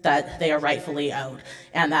that they are rightfully owed,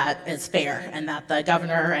 and that is fair, and that the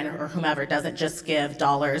governor or whomever doesn't just give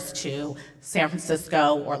dollars to San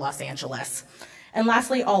Francisco or Los Angeles. And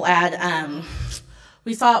lastly, I'll add,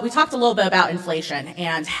 we talked a little bit about inflation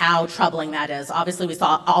and how troubling that is. Obviously,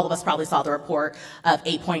 all of us probably saw the report of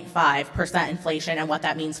 8.5% inflation and what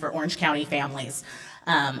that means for Orange County families.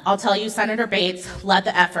 I'll tell you, Senator Bates led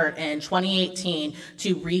the effort in 2018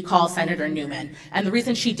 to recall Senator Newman. And the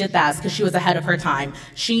reason she did that is because she was ahead of her time.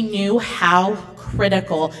 She knew how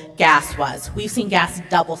critical gas was. We've seen gas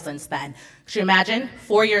double since then. Could you imagine?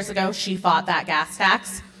 4 years ago, she fought that gas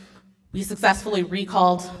tax. We successfully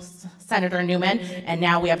recalled Senator Newman, and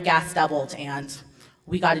now we have gas doubled, and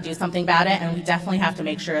we got to do something about it, and we definitely have to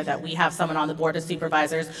make sure that we have someone on the Board of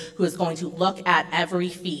Supervisors who is going to look at every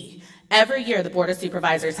fee. Every year, the Board of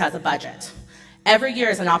Supervisors has a budget. Every year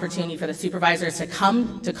is an opportunity for the supervisors to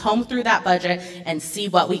comb through that budget and see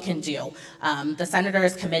what we can do. The senator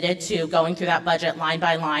is committed to going through that budget line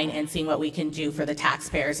by line and seeing what we can do for the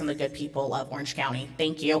taxpayers and the good people of Orange County.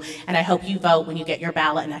 Thank you, and I hope you vote when you get your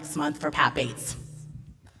ballot next month for Pat Bates.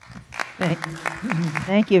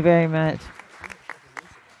 Thank you very much.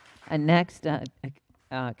 And next,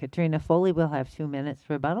 Katrina Foley will have 2 minutes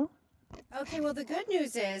rebuttal. Okay, well, the good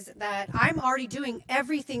news is that I'm already doing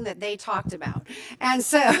everything that they talked about. And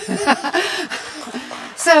so,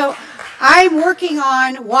 so I'm working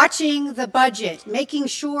on watching the budget, making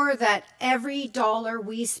sure that every dollar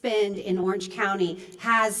we spend in Orange County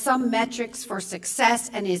has some metrics for success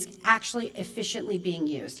and is actually efficiently being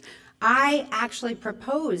used. I actually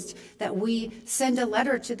proposed that we send a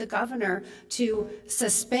letter to the governor to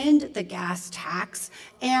suspend the gas tax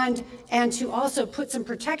and to also put some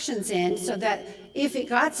protections in so that if it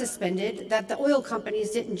got suspended, that the oil companies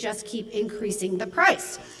didn't just keep increasing the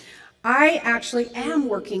price. I actually am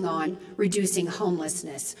working on reducing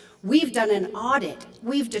homelessness. We've done an audit.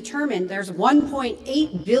 We've determined there's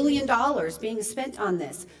 $1.8 billion being spent on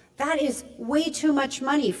this. That is way too much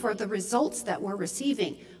money for the results that we're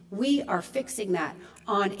receiving. We are fixing that.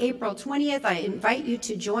 On April 20th, I invite you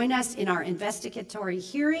to join us in our investigatory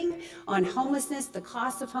hearing on homelessness, the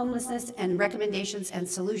cost of homelessness, and recommendations and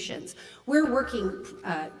solutions. We're working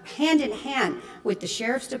hand in hand with the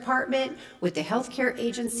Sheriff's Department, with the Healthcare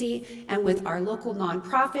Agency, and with our local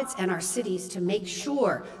nonprofits and our cities to make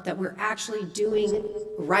sure that we're actually doing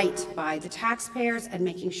right by the taxpayers and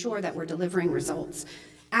making sure that we're delivering results.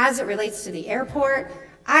 As it relates to the airport,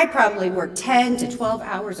 I probably work 10 to 12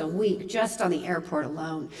 hours a week just on the airport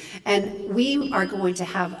alone. And we are going to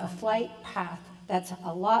have a flight path that's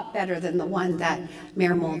a lot better than the one that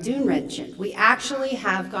Mayor Muldoon mentioned. We actually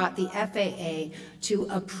have got the FAA to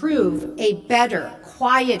approve a better,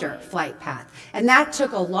 quieter flight path. And that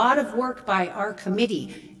took a lot of work by our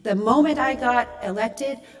committee. The moment I got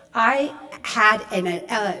elected, I had an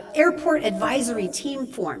airport advisory team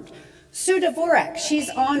formed. Sue Dvorak, she's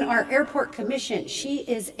on our airport commission. She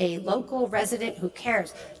is a local resident who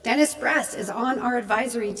cares. Dennis Bress is on our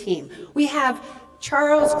advisory team. We have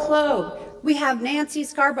Charles Clogue. We have Nancy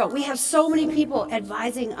Scarborough. We have so many people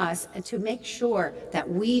advising us to make sure that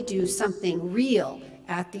we do something real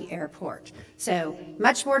at the airport. So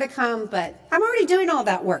much more to come, but I'm already doing all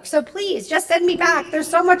that work. So please just send me back. There's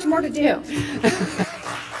so much more to do.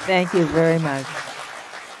 Thank you very much.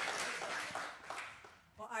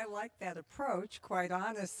 like that approach, quite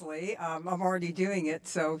honestly. I'm already doing it,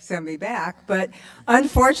 so send me back. But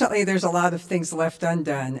unfortunately, there's a lot of things left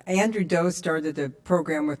undone. Andrew Doe started a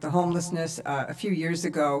program with the homelessness a few years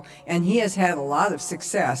ago, and he has had a lot of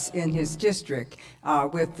success in his district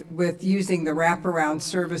with using the wraparound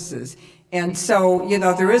services. And so, you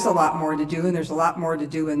know, there is a lot more to do, and there's a lot more to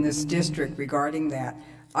do in this district regarding that.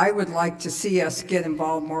 I would like to see us get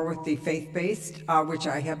involved more with the faith-based, which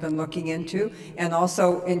I have been looking into, and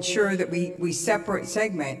also ensure that we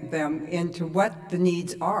segment them into what the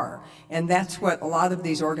needs are. And that's what a lot of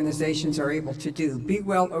these organizations are able to do. Be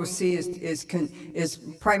Well OC is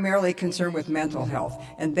primarily concerned with mental health,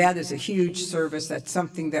 and that is a huge service. That's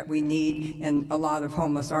something that we need, and a lot of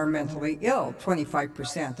homeless are mentally ill.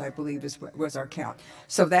 25%, I believe, was our count.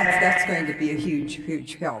 So that's going to be a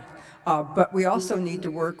huge help. But we also need to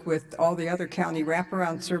work with all the other county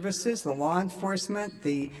wraparound services, the law enforcement,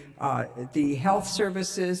 the health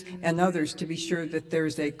services, and others to be sure that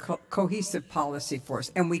there's a cohesive policy for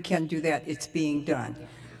us. And we can do that. It's being done.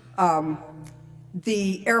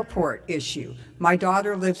 The airport issue. My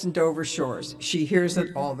daughter lives in Dover Shores. She hears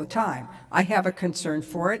it all the time. I have a concern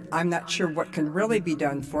for it. I'm not sure what can really be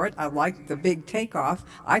done for it. I like the big takeoff.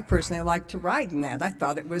 I personally like to ride in that. I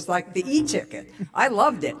thought it was like the e-ticket. I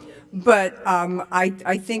loved it. But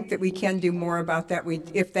I think that we can do more about that.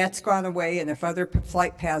 If that's gone away and if other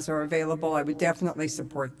flight paths are available, I would definitely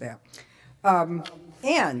support that.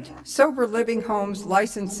 And sober living homes,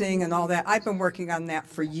 licensing and all that, I've been working on that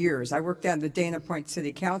for years. I worked on the Dana Point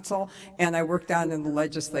City Council and I worked on in the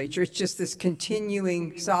legislature. It's just this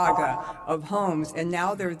continuing saga of homes. And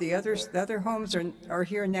now the other homes are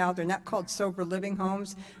here now. They're not called sober living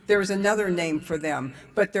homes. There's another name for them,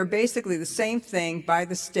 but they're basically the same thing by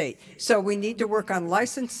the state. So we need to work on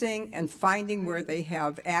licensing and finding where they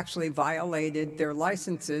have actually violated their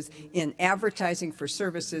licenses in advertising for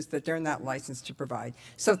services that they're not licensed to provide.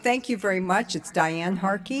 So thank you very much. It's Diane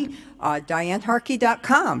Harkey,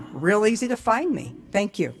 DianeHarkey.com. Real easy to find me.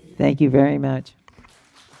 Thank you. Thank you very much.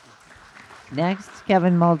 Next,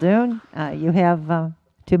 Kevin Muldoon. You have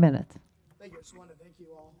 2 minutes. Thank you. I just want to thank you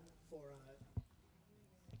all for...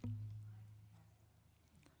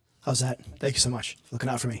 How's that? Thank you so much for looking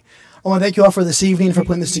out for me. I want to thank you all for this evening, for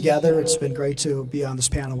putting this together. It's been great to be on this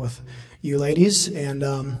panel with you ladies.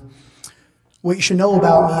 And what you should know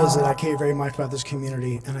about me is that I care very much about this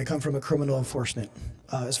community, and I come from a criminal enforcement.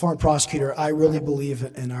 As former prosecutor, I really believe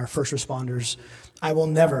in our first responders. I will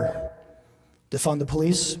never defund the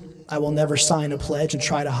police. I will never sign a pledge and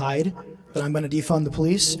try to hide that I'm going to defund the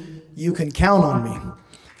police. You can count on me.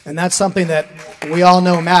 And that's something that we all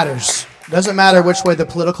know matters. It doesn't matter which way the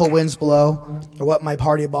political winds blow or what my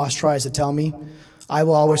party boss tries to tell me. I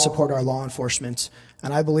will always support our law enforcement.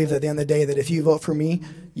 And I believe that at the end of the day that if you vote for me,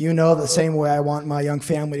 you know the same way I want my young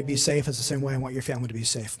family to be safe is the same way I want your family to be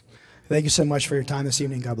safe. Thank you so much for your time this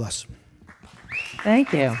evening. God bless.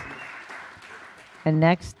 Thank you. And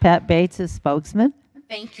next, Pat Bates is spokesman.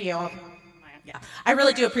 Thank you. Yeah, I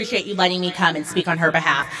really do appreciate you letting me come and speak on her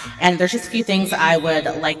behalf. And there's just a few things I would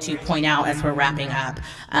like to point out as we're wrapping up.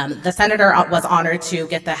 The senator was honored to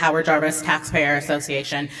get the Howard Jarvis Taxpayer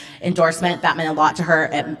Association endorsement. That meant a lot to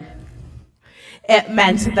her. It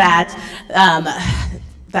meant that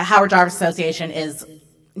the Howard Jarvis Association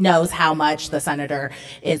knows how much the senator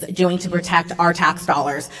is doing to protect our tax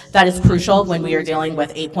dollars. That is crucial when we are dealing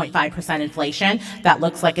with 8.5% inflation. That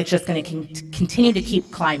looks like it's just going to continue to keep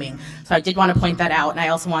climbing. So I did want to point that out, and I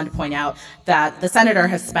also wanted to point out that the senator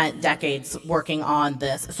has spent decades working on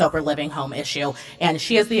this sober living home issue, and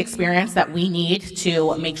she has the experience that we need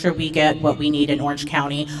to make sure we get what we need in Orange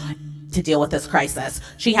County to deal with this crisis.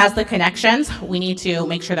 She has the connections. We need to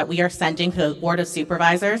make sure that we are sending to the Board of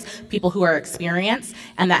Supervisors people who are experienced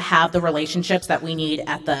and that have the relationships that we need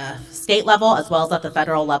at the state level as well as at the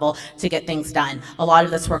federal level to get things done. A lot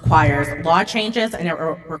of this requires law changes and it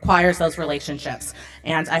requires those relationships.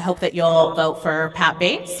 And I hope that you'll vote for Pat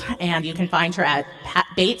Bates, and you can find her at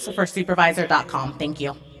patbatesforsupervisor.com. Thank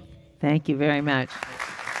you. Thank you very much.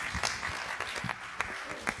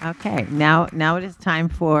 Okay, now it is time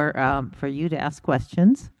for you to ask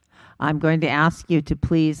questions. I'm going to ask you to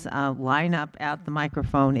please line up at the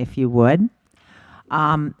microphone if you would.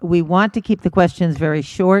 We want to keep the questions very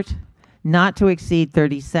short, not to exceed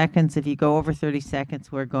 30 seconds. If you go over 30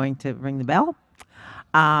 seconds, we're going to ring the bell.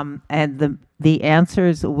 And the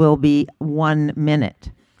answers will be 1 minute.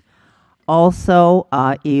 Also,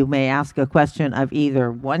 you may ask a question of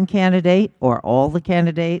either one candidate or all the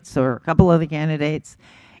candidates or a couple of the candidates.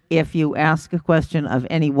 If you ask a question of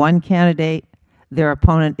any one candidate, their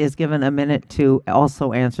opponent is given a minute to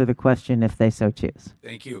also answer the question if they so choose.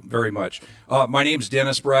 Thank you very much. My name's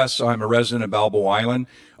Dennis Bress. I'm a resident of Balboa Island.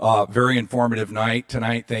 Very informative night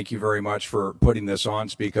tonight. Thank you very much for putting this on,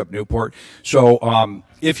 Speak Up Newport. So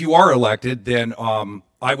if you are elected, then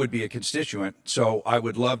I would be a constituent. So I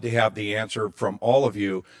would love to have the answer from all of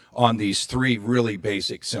you on these three really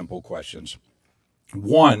basic, simple questions.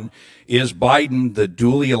 One, is Biden the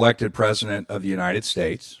duly elected president of the United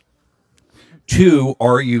States? Two,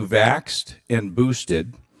 are you vaxxed and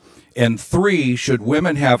boosted? And three, should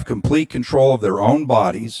women have complete control of their own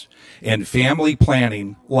bodies and family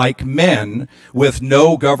planning like men with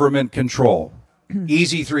no government control?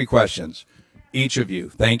 Easy three questions. Each of you.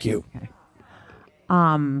 Thank you. Okay.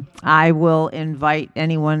 I will invite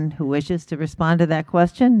anyone who wishes to respond to that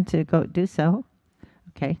question to go do so.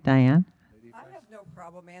 Okay, Diane. I have no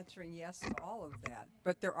problem answering yes to all of that,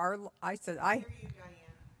 but there are,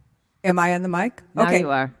 am I on the mic? Now Okay. you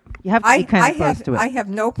are. You have to be kind of close to it. I have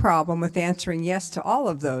no problem with answering yes to all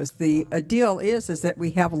of those. The deal is that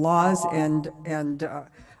we have laws and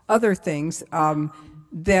other things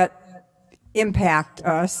that impact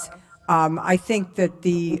us. I think that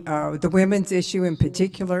the women's issue in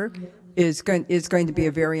particular is going to be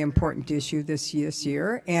a very important issue this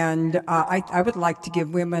year, and I would like to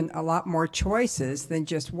give women a lot more choices than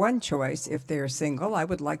just one choice if they're single. I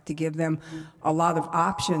would like to give them a lot of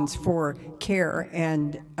options for care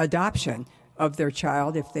and adoption of their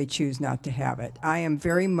child if they choose not to have it. I am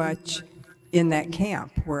very much in that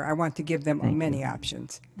camp where I want to give them many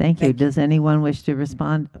options. Thank you. Does anyone wish to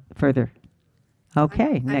respond further?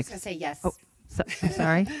 Okay, I'm next. just going to say yes. Oh,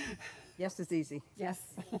 sorry. Yes is easy. Yes.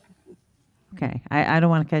 Okay, I don't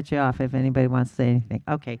want to cut you off if anybody wants to say anything.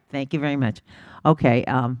 Okay, thank you very much. Okay,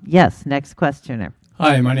 yes, next questioner.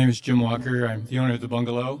 Hi, my name is Jim Walker. I'm the owner of the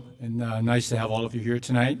bungalow, and nice to have all of you here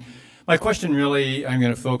tonight. My question really, I'm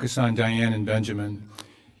going to focus on Diane and Benjamin.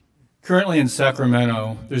 Currently in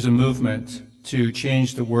Sacramento, there's a movement to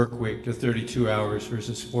change the work week to 32 hours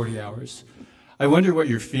versus 40 hours. I wonder what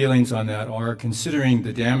your feelings on that are, considering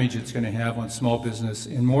the damage it's going to have on small business,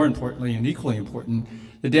 and more importantly, and equally important,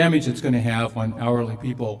 the damage it's going to have on hourly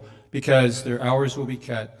people, because their hours will be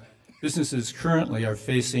cut. Businesses currently are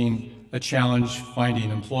facing a challenge finding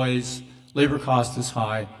employees. Labor cost is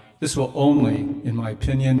high. This will only, in my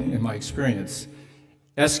opinion, in my experience,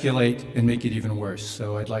 escalate and make it even worse.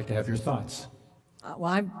 So I'd like to have your thoughts.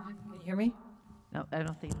 Can you hear me? No, I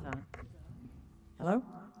don't think so. Hello?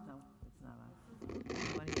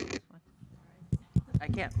 I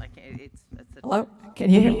can't. It's Hello?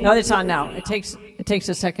 Can you hear me? No, it's on now. It takes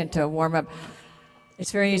a second to warm up.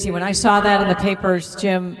 It's very easy. When I saw that in the papers,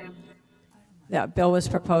 Jim, that bill was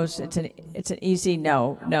proposed, it's an easy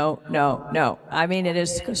no. I mean, it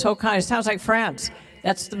is so kind. It sounds like France.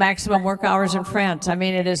 That's the maximum work hours in France. I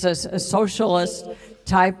mean, it is a socialist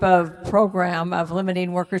type of program of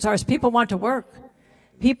limiting workers' hours. People want to work.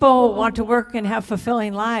 People want to work and have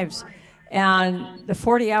fulfilling lives. And the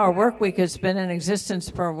 40-hour work week has been in existence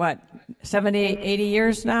for, 70, 80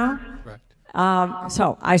 years now? Correct.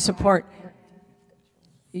 So I support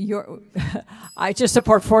I just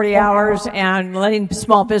support 40 hours and letting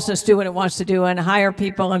small business do what it wants to do and hire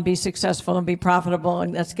people and be successful and be profitable,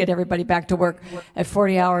 and let's get everybody back to work at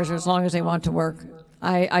 40 hours as long as they want to work.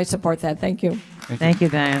 I support that. Thank you. Thank you,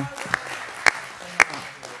 Diane.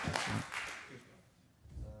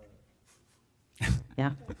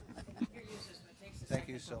 Yeah. Thank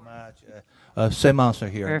you so much. Same answer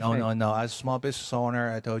here. Perfect. No. As a small business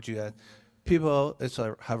owner, I told you that people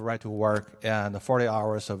have a right to work, and 40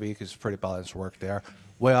 hours a week is pretty balanced work there.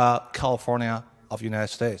 We are California of the United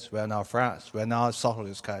States. We are not France. We are not a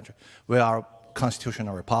socialist country. We are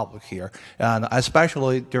constitutional republic here. And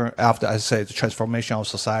especially after, I say, the transformation of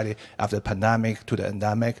society after the pandemic to the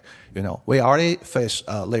endemic, we already face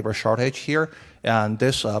a labor shortage here. And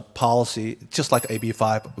this policy, just like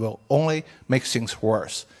AB5, will only make things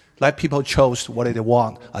worse. Let people choose what they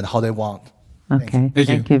want and how they want. Okay,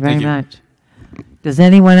 thank you very much. Does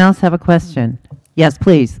anyone else have a question? Yes,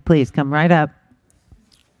 please come right up.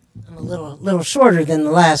 I'm a little shorter than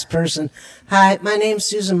the last person. Hi, my name's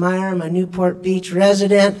Susan Meyer. I'm a Newport Beach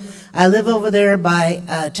resident. I live over there by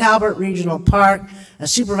Talbot Regional Park.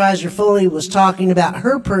 Supervisor Foley was talking about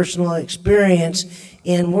her personal experience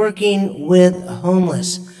in working with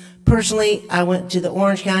homeless. Personally, I went to the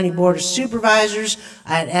Orange County Board of Supervisors.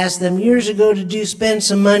 I had asked them years ago to spend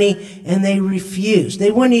some money, and they refused.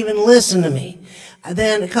 They wouldn't even listen to me.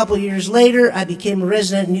 Then a couple years later, I became a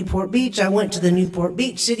resident in Newport Beach. I went to the Newport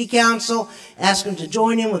Beach City Council, asked them to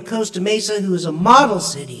join in with Costa Mesa, who is a model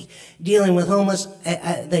city dealing with homeless.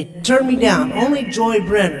 They turned me down. Only Joy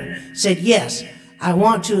Brenner said, yes, I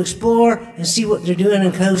want to explore and see what they're doing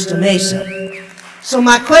in Costa Mesa. So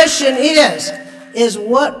my question is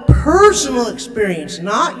what personal experience,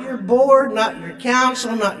 not your board, not your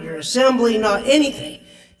council, not your assembly, not anything,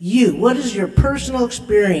 what is your personal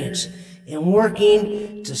experience in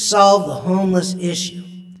working to solve the homeless issue?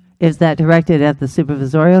 Is that directed at the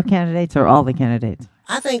supervisorial candidates or all the candidates?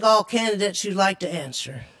 I think all candidates you'd like to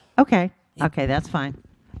answer. Okay, that's fine.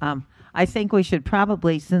 I think we should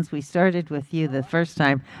probably, since we started with you the first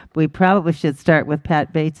time, we probably should start with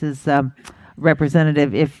Pat Bates's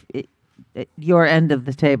representative, if your end of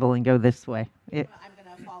the table, and go this way. I'm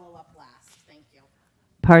going to follow up last. Thank you.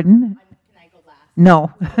 Pardon? Can I go last?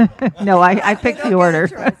 No, no, I picked the order.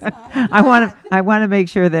 I want to make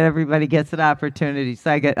sure that everybody gets an opportunity,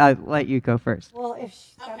 so I'll let you go first. Well, Okay,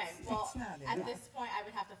 well, at this point, I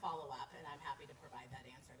would have to follow up, and I'm happy to provide that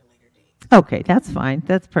answer at a later date. Okay, that's fine.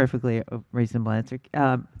 That's perfectly a reasonable answer.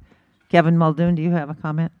 Kevin Muldoon, do you have a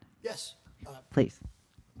comment? Yes. Please.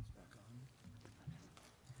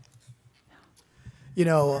 You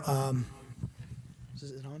know,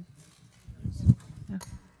 is it on?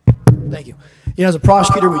 Thank you. You know, as a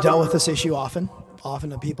prosecutor, we dealt with this issue often. Often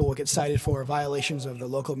the people will get cited for violations of the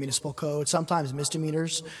local municipal code, sometimes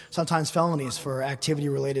misdemeanors, sometimes felonies for activity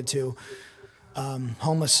related to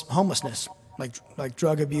homelessness, like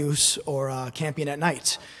drug abuse or camping at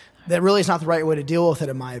night. That really is not the right way to deal with it,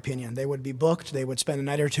 in my opinion. They would be booked, they would spend a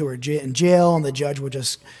night or two in jail, and the judge would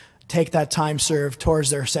just take that time served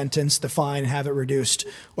towards their sentence, the fine, have it reduced,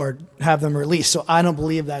 or have them released. So I don't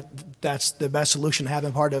believe that that's the best solution,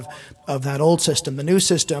 having part of that old system. The new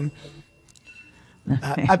system,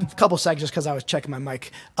 I have a couple seconds just because I was checking my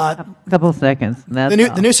mic. Couple seconds.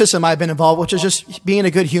 The new system I've been involved with, which is just being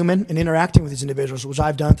a good human and interacting with these individuals, which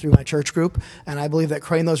I've done through my church group. And I believe that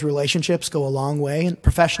creating those relationships go a long way. And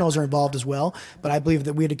professionals are involved as well. But I believe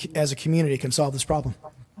that we as a community can solve this problem.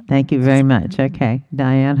 Thank you very much. Okay.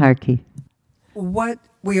 Diane Harkey. What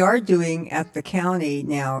we are doing at the county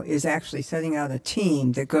now is actually setting out a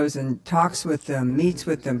team that goes and talks with them, meets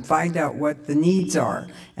with them, find out what the needs are.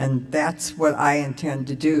 And that's what I intend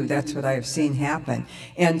to do. That's what I have seen happen.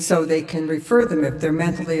 And so they can refer them if they're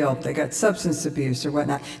mentally ill, if they got substance abuse or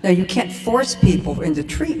whatnot. Now, you can't force people into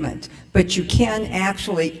treatment, but you can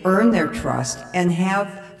actually earn their trust and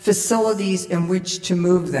have facilities in which to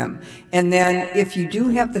move them. And then if you do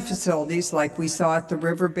have the facilities, like we saw at the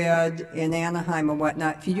riverbed in Anaheim and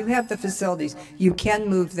whatnot, if you do have the facilities, you can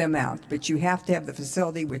move them out, but you have to have the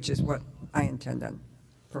facility, which is what I intend on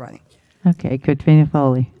providing. Okay, Katrina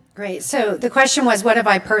Foley. Great. So the question was, what have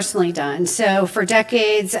I personally done? So for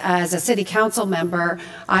decades, as a city council member,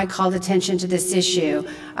 I called attention to this issue.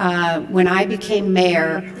 When I became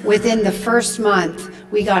mayor, within the first month,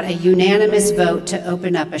 we got a unanimous vote to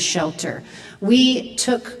open up a shelter. We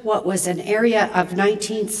took what was an area of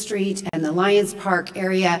 19th Street and the Lions Park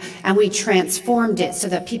area, and we transformed it so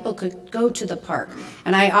that people could go to the park.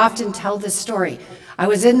 And I often tell this story. I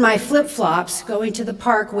was in my flip-flops going to the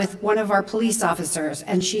park with one of our police officers,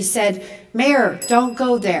 and she said, "Mayor, don't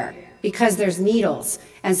go there because there's needles."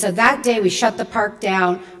 And so that day we shut the park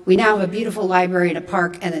down. We now have a beautiful library and a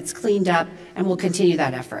park, and it's cleaned up, and we'll continue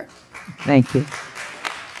that effort. Thank you.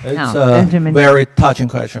 It's Now, a Benjamin. very touching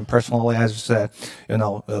question. Personally, as you said,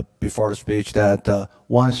 before the speech, that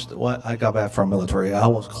once when I got back from military, I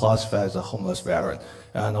was classified as a homeless veteran,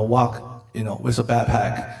 and I walk, with a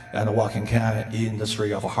backpack and walking in the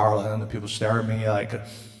street of Harlem, and people stare at me like,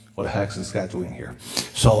 "What the heck is this guy doing here?"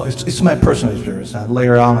 So it's my personal experience. And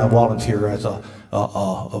later on, I volunteer as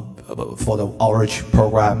for the outreach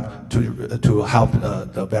program to help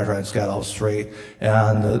the veterans get off street.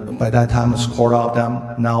 And by that time, it's quarter of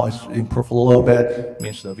them. Now it's improved a little bit.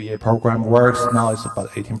 Means the VA program works. Now it's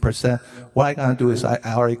about 18%. What I'm gonna do is I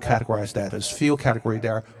already categorize that. There's few category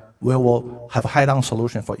there. We will have a high-down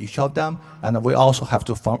solution for each of them, and we also have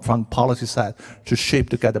to, from policy side, to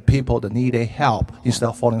shape to get the people that need a help instead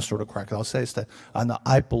of falling through the cracks. I'll say that, and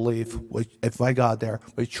I believe if I got there,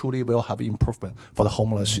 we truly will have improvement for the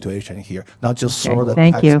homeless situation here, not just throw the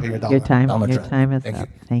Thank you. taxpayer down Your the time is Thank up.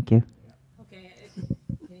 you. Thank you. Okay,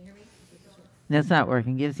 can you hear me? That's not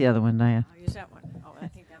working. Give us the other one, Diane. I'll use that one. Oh, I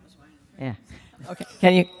think that was mine. Yeah. Okay,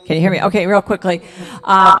 can you hear me? Okay, real quickly.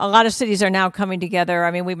 A lot of cities are now coming together. I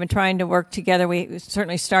mean, we've been trying to work together. We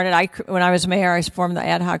certainly started, when I was mayor, I formed the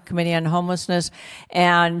ad hoc committee on homelessness,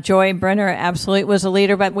 and Joy Brenner absolutely was a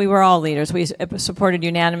leader, but we were all leaders. We supported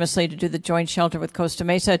unanimously to do the joint shelter with Costa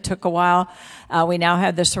Mesa. It took a while. We now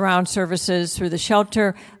have the surround services through the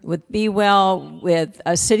shelter with Be Well, with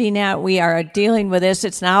CityNet. We are dealing with this.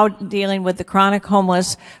 It's now dealing with the chronic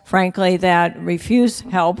homeless, frankly, that refuse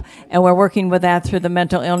help, and we're working with that that through the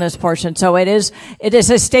mental illness portion. So it is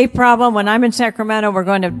a state problem. When I'm in Sacramento, we're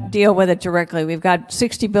going to deal with it directly. We've got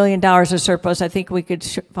 $60 billion of surplus. I think we could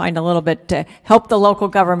find a little bit to help the local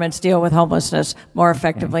governments deal with homelessness more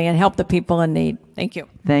effectively and help the people in need. Thank you.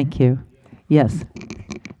 Thank you. Yes.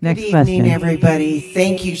 Next Good question. evening, everybody.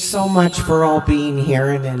 Thank you so much for all being here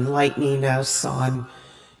and enlightening us on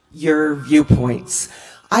your viewpoints.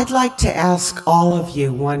 I'd like to ask all of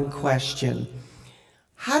you one question.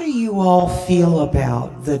 How do you all feel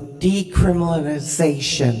about the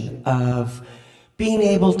decriminalization of being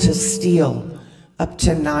able to steal up to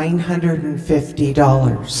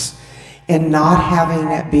 $950 and not having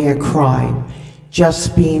it be a crime,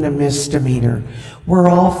 just being a misdemeanor? We're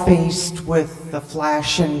all faced with the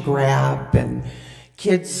flash and grab and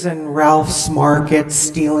kids in Ralph's Market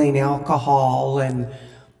stealing alcohol and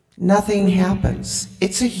nothing happens.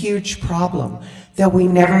 It's a huge problem that we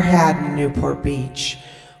never had in Newport Beach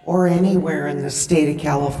or anywhere in the state of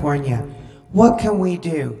California. What can we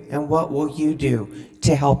do and what will you do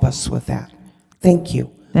to help us with that? Thank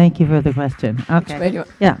you. Thank you for the question. Okay.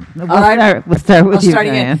 Yeah. We'll start with I'll you, start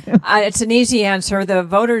Diane. again. It's an easy answer. The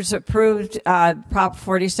voters approved Prop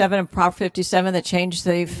 47 and Prop 57 that changed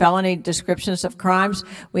the felony descriptions of crimes.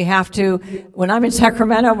 We have to, when I'm in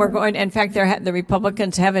Sacramento, we're going, in fact, the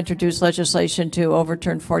Republicans have introduced legislation to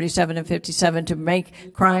overturn 47 and 57 to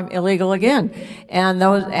make crime illegal again. And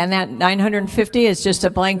that 950 is just a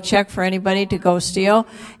blank check for anybody to go steal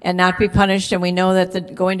and not be punished. And we know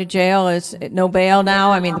that going to jail is no bail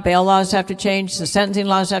now. I mean, the bail laws have to change, the sentencing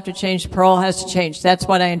laws have to change, parole has to change. That's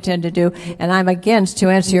what I intend to do. And I'm against, to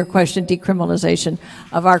answer your question, decriminalization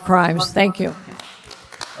of our crimes. Thank you.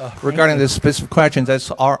 Regarding this specific question, that's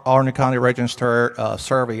our Orange County Register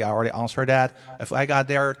survey. I already answered that. If I got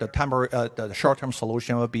there, the short-term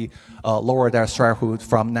solution would be lower that threshold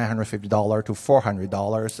from $950 to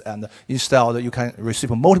 $400, and instead you can receive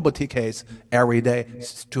multiple tickets every day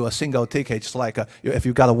to a single ticket. Just like if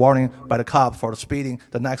you got a warning by the cop for the speeding,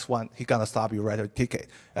 the next one he's gonna stop you, write a ticket,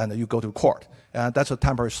 and you go to court. And that's a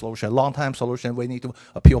temporary solution. Long-time solution, we need to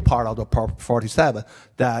appeal part of the Prop 47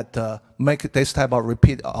 that make this type of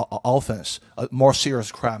repeat offense a more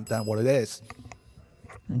serious crime than what it is.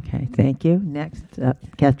 Okay, thank you. Next,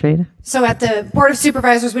 Katrina. So at the Board of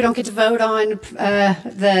Supervisors, we don't get to vote on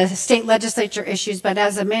the state legislature issues, but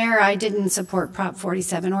as a mayor, I didn't support Prop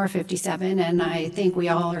 47 or 57, and I think we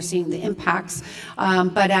all are seeing the impacts.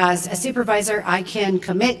 But as a supervisor, I can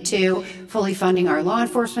commit to fully funding our law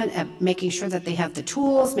enforcement, and making sure that they have the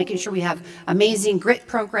tools, making sure we have amazing grit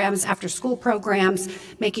programs, after-school programs,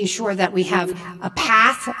 making sure that we have a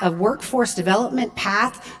path, a workforce development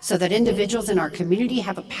path, so that individuals in our community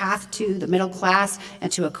have a path to the middle class and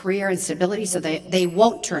to a career and stability so they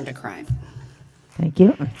won't turn to crime. Thank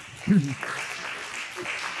you.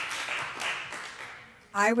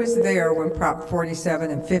 I was there when Prop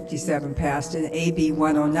 47 and 57 passed in AB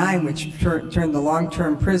 109, which turned the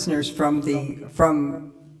long-term prisoners from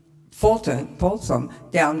Folsom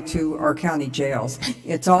down to our county jails.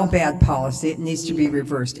 It's all bad policy. It needs to be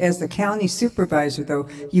reversed. As the county supervisor, though,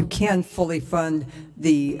 you can fully fund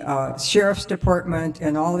the sheriff's department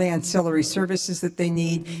and all the ancillary services that they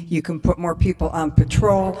need. You can put more people on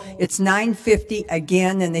patrol. It's $950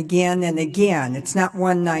 again and again and again. It's not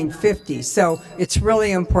one $950. So it's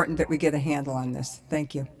really important that we get a handle on this.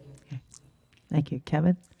 Thank you. Thank you.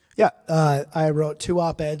 Kevin? Yeah, I wrote 2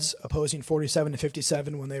 op-eds opposing 47 to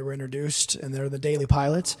 57 when they were introduced, and they're the daily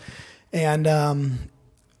pilots. And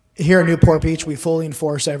here in Newport Beach, we fully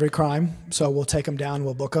enforce every crime. So we'll take them down,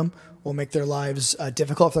 we'll book them. We'll make their lives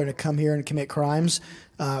difficult if they're going to come here and commit crimes.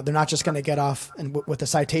 They're not just going to get off with a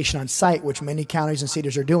citation on site, which many counties and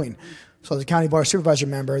cities are doing. So as a county board supervisor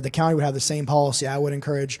member, the county would have the same policy. I would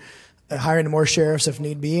encourage hiring more sheriffs if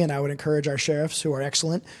need be, and I would encourage our sheriffs, who are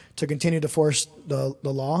excellent, to continue to force the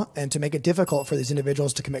law and to make it difficult for these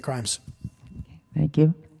individuals to commit crimes. Thank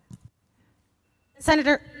you.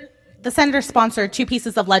 The senator sponsored 2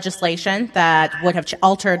 pieces of legislation that would have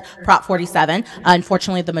altered Prop 47.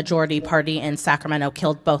 Unfortunately, the majority party in Sacramento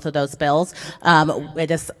killed both of those bills.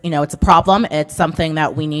 It is, it's a problem. It's something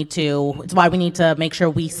that it's why we need to make sure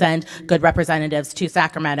we send good representatives to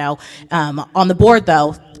Sacramento. On the board,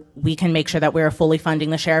 though, we can make sure that we're fully funding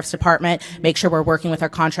the sheriff's department, make sure we're working with our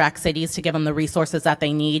contract cities to give them the resources that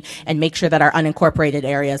they need, and make sure that our unincorporated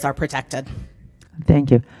areas are protected.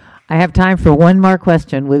 Thank you. I have time for one more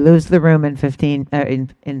question. We lose the room in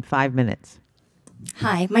 5 minutes.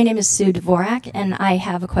 Hi, my name is Sue Dvorak, and I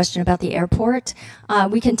have a question about the airport.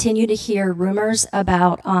 We continue to hear rumors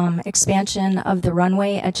about expansion of the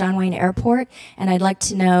runway at John Wayne Airport, and I'd like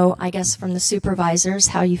to know, I guess, from the supervisors,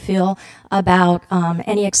 how you feel about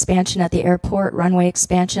any expansion at the airport, runway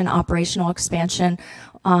expansion, operational expansion,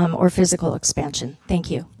 or physical expansion.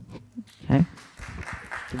 Thank you. Okay.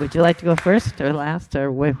 Would you like to go first or last,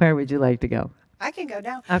 or where would you like to go? I can go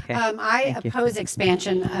now. Okay. I Thank you. oppose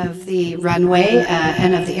expansion of the runway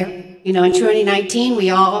and of the air. You know, in 2019, we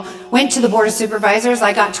all went to the Board of Supervisors.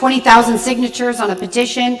 I got 20,000 signatures on a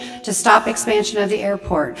petition to stop expansion of the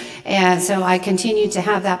airport. And so I continue to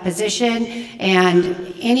have that position.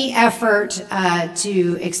 And any effort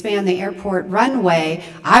to expand the airport runway,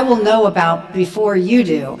 I will know about before you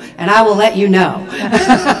do. And I will let you know.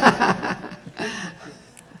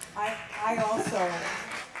 I also...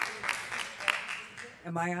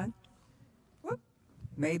 Am I on? Whoop.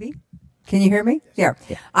 Maybe. Can you hear me? Yeah.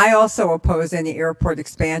 I also oppose any airport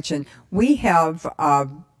expansion. We have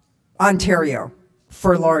Ontario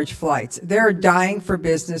for large flights. They're dying for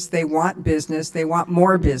business. They want business. They want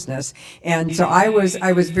more business. And so I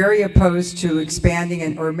was very opposed to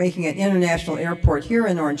expanding or making an international airport here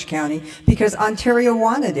in Orange County because Ontario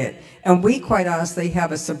wanted it. And we, quite honestly,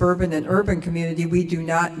 have a suburban and urban community. We do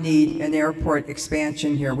not need an airport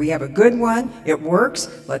expansion here. We have a good one. It works.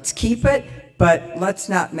 Let's keep it, but let's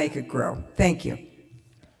not make it grow. Thank you.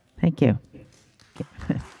 Thank you.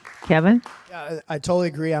 Kevin? Yeah, I totally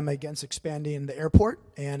agree. I'm against expanding the airport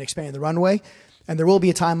and expanding the runway. And there will be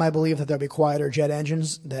a time, I believe, that there'll be quieter jet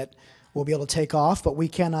engines that will be able to take off, but we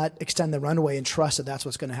cannot extend the runway and trust that that's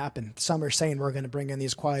what's going to happen. Some are saying we're going to bring in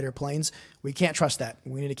these quieter planes. We can't trust that.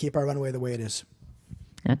 We need to keep our runway the way it is.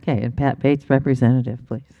 Okay, and Pat Bates, representative,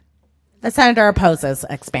 please. The senator opposes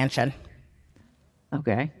expansion.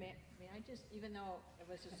 Okay. May I just, even though it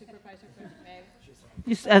was a supervisor, may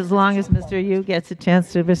Just as long as Mr. Yu gets a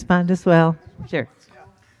chance to respond as well. Sure.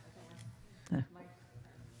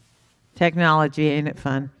 Technology, ain't it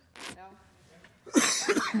fun? It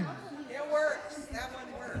works. That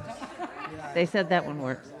one works. They said that one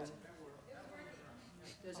works.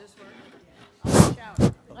 Does this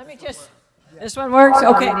work? Let me just. This one works.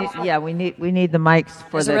 Okay. We need the mics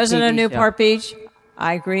for As the a resident of TV Newport show. Beach,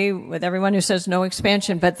 I agree with everyone who says no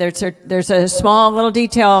expansion, but there's a small little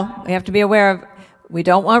detail we have to be aware of. We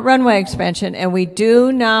don't want runway expansion, and we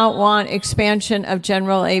do not want expansion of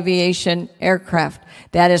general aviation aircraft.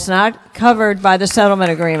 That is not covered by the settlement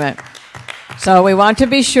agreement. So we want to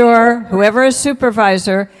be sure, whoever is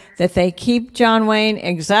supervisor, that they keep John Wayne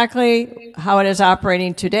exactly how it is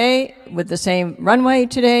operating today, with the same runway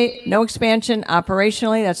today, no expansion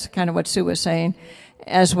operationally, that's kind of what Sue was saying,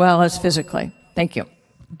 as well as physically. Thank you.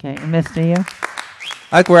 Okay, and Mr. Yu?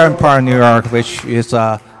 I grew up in part of New York, which is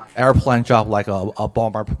a airplane job like a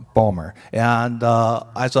bomber. And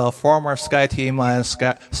as a former Sky Team and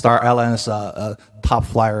Star Airlines top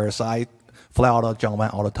flyers, I fly out of John Wayne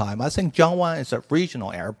all the time. I think John Wayne is a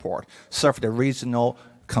regional airport, serve the regional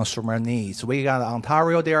consumer needs. We got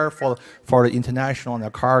Ontario there for the international and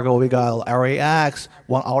the cargo. We got LAX,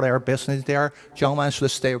 one out there business there. John Wayne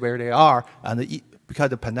should stay where they are. And because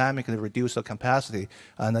the pandemic reduced the capacity,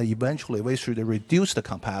 and eventually we should reduce the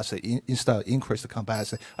capacity instead of increase the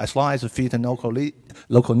capacity. As long as it fits the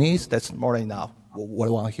local needs, that's more than enough. What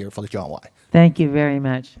I want here for the John Wayne. Thank you very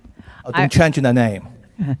much. Don't change the name.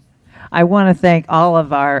 I want to thank all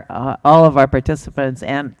of our participants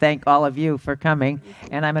and thank all of you for coming.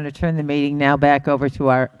 And I'm going to turn the meeting now back over to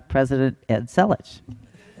our President, Ed Selich.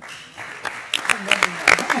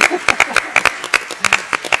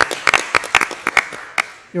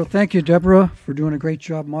 Thank you, Deborah, for doing a great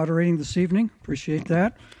job moderating this evening. Appreciate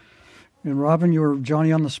that. And Robin, you were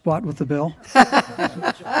Johnny on the spot with the bell.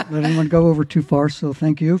 Let anyone go over too far. So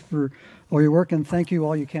thank you for all your work, and thank you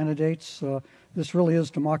all you candidates. This really is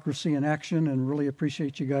democracy in action, and really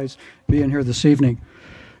appreciate you guys being here this evening.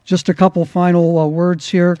 Just a couple final words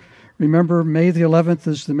here. Remember, May the 11th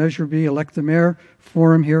is the Measure B Elect the Mayor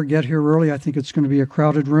forum here. Get here early. I think it's going to be a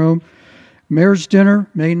crowded room. Mayor's Dinner,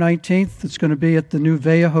 May 19th. It's going to be at the new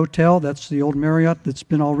Vea Hotel. That's the old Marriott that's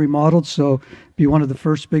been all remodeled, so be one of the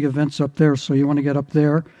first big events up there, so you want to get up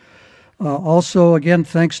there. Also, again,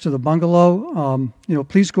 thanks to the bungalow.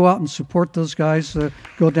 Please go out and support those guys.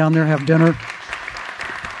 Go down there, have dinner.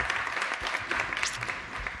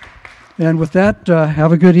 And with that,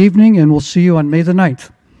 have a good evening, and we'll see you on May the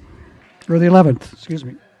 9th, or the 11th, excuse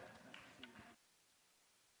me.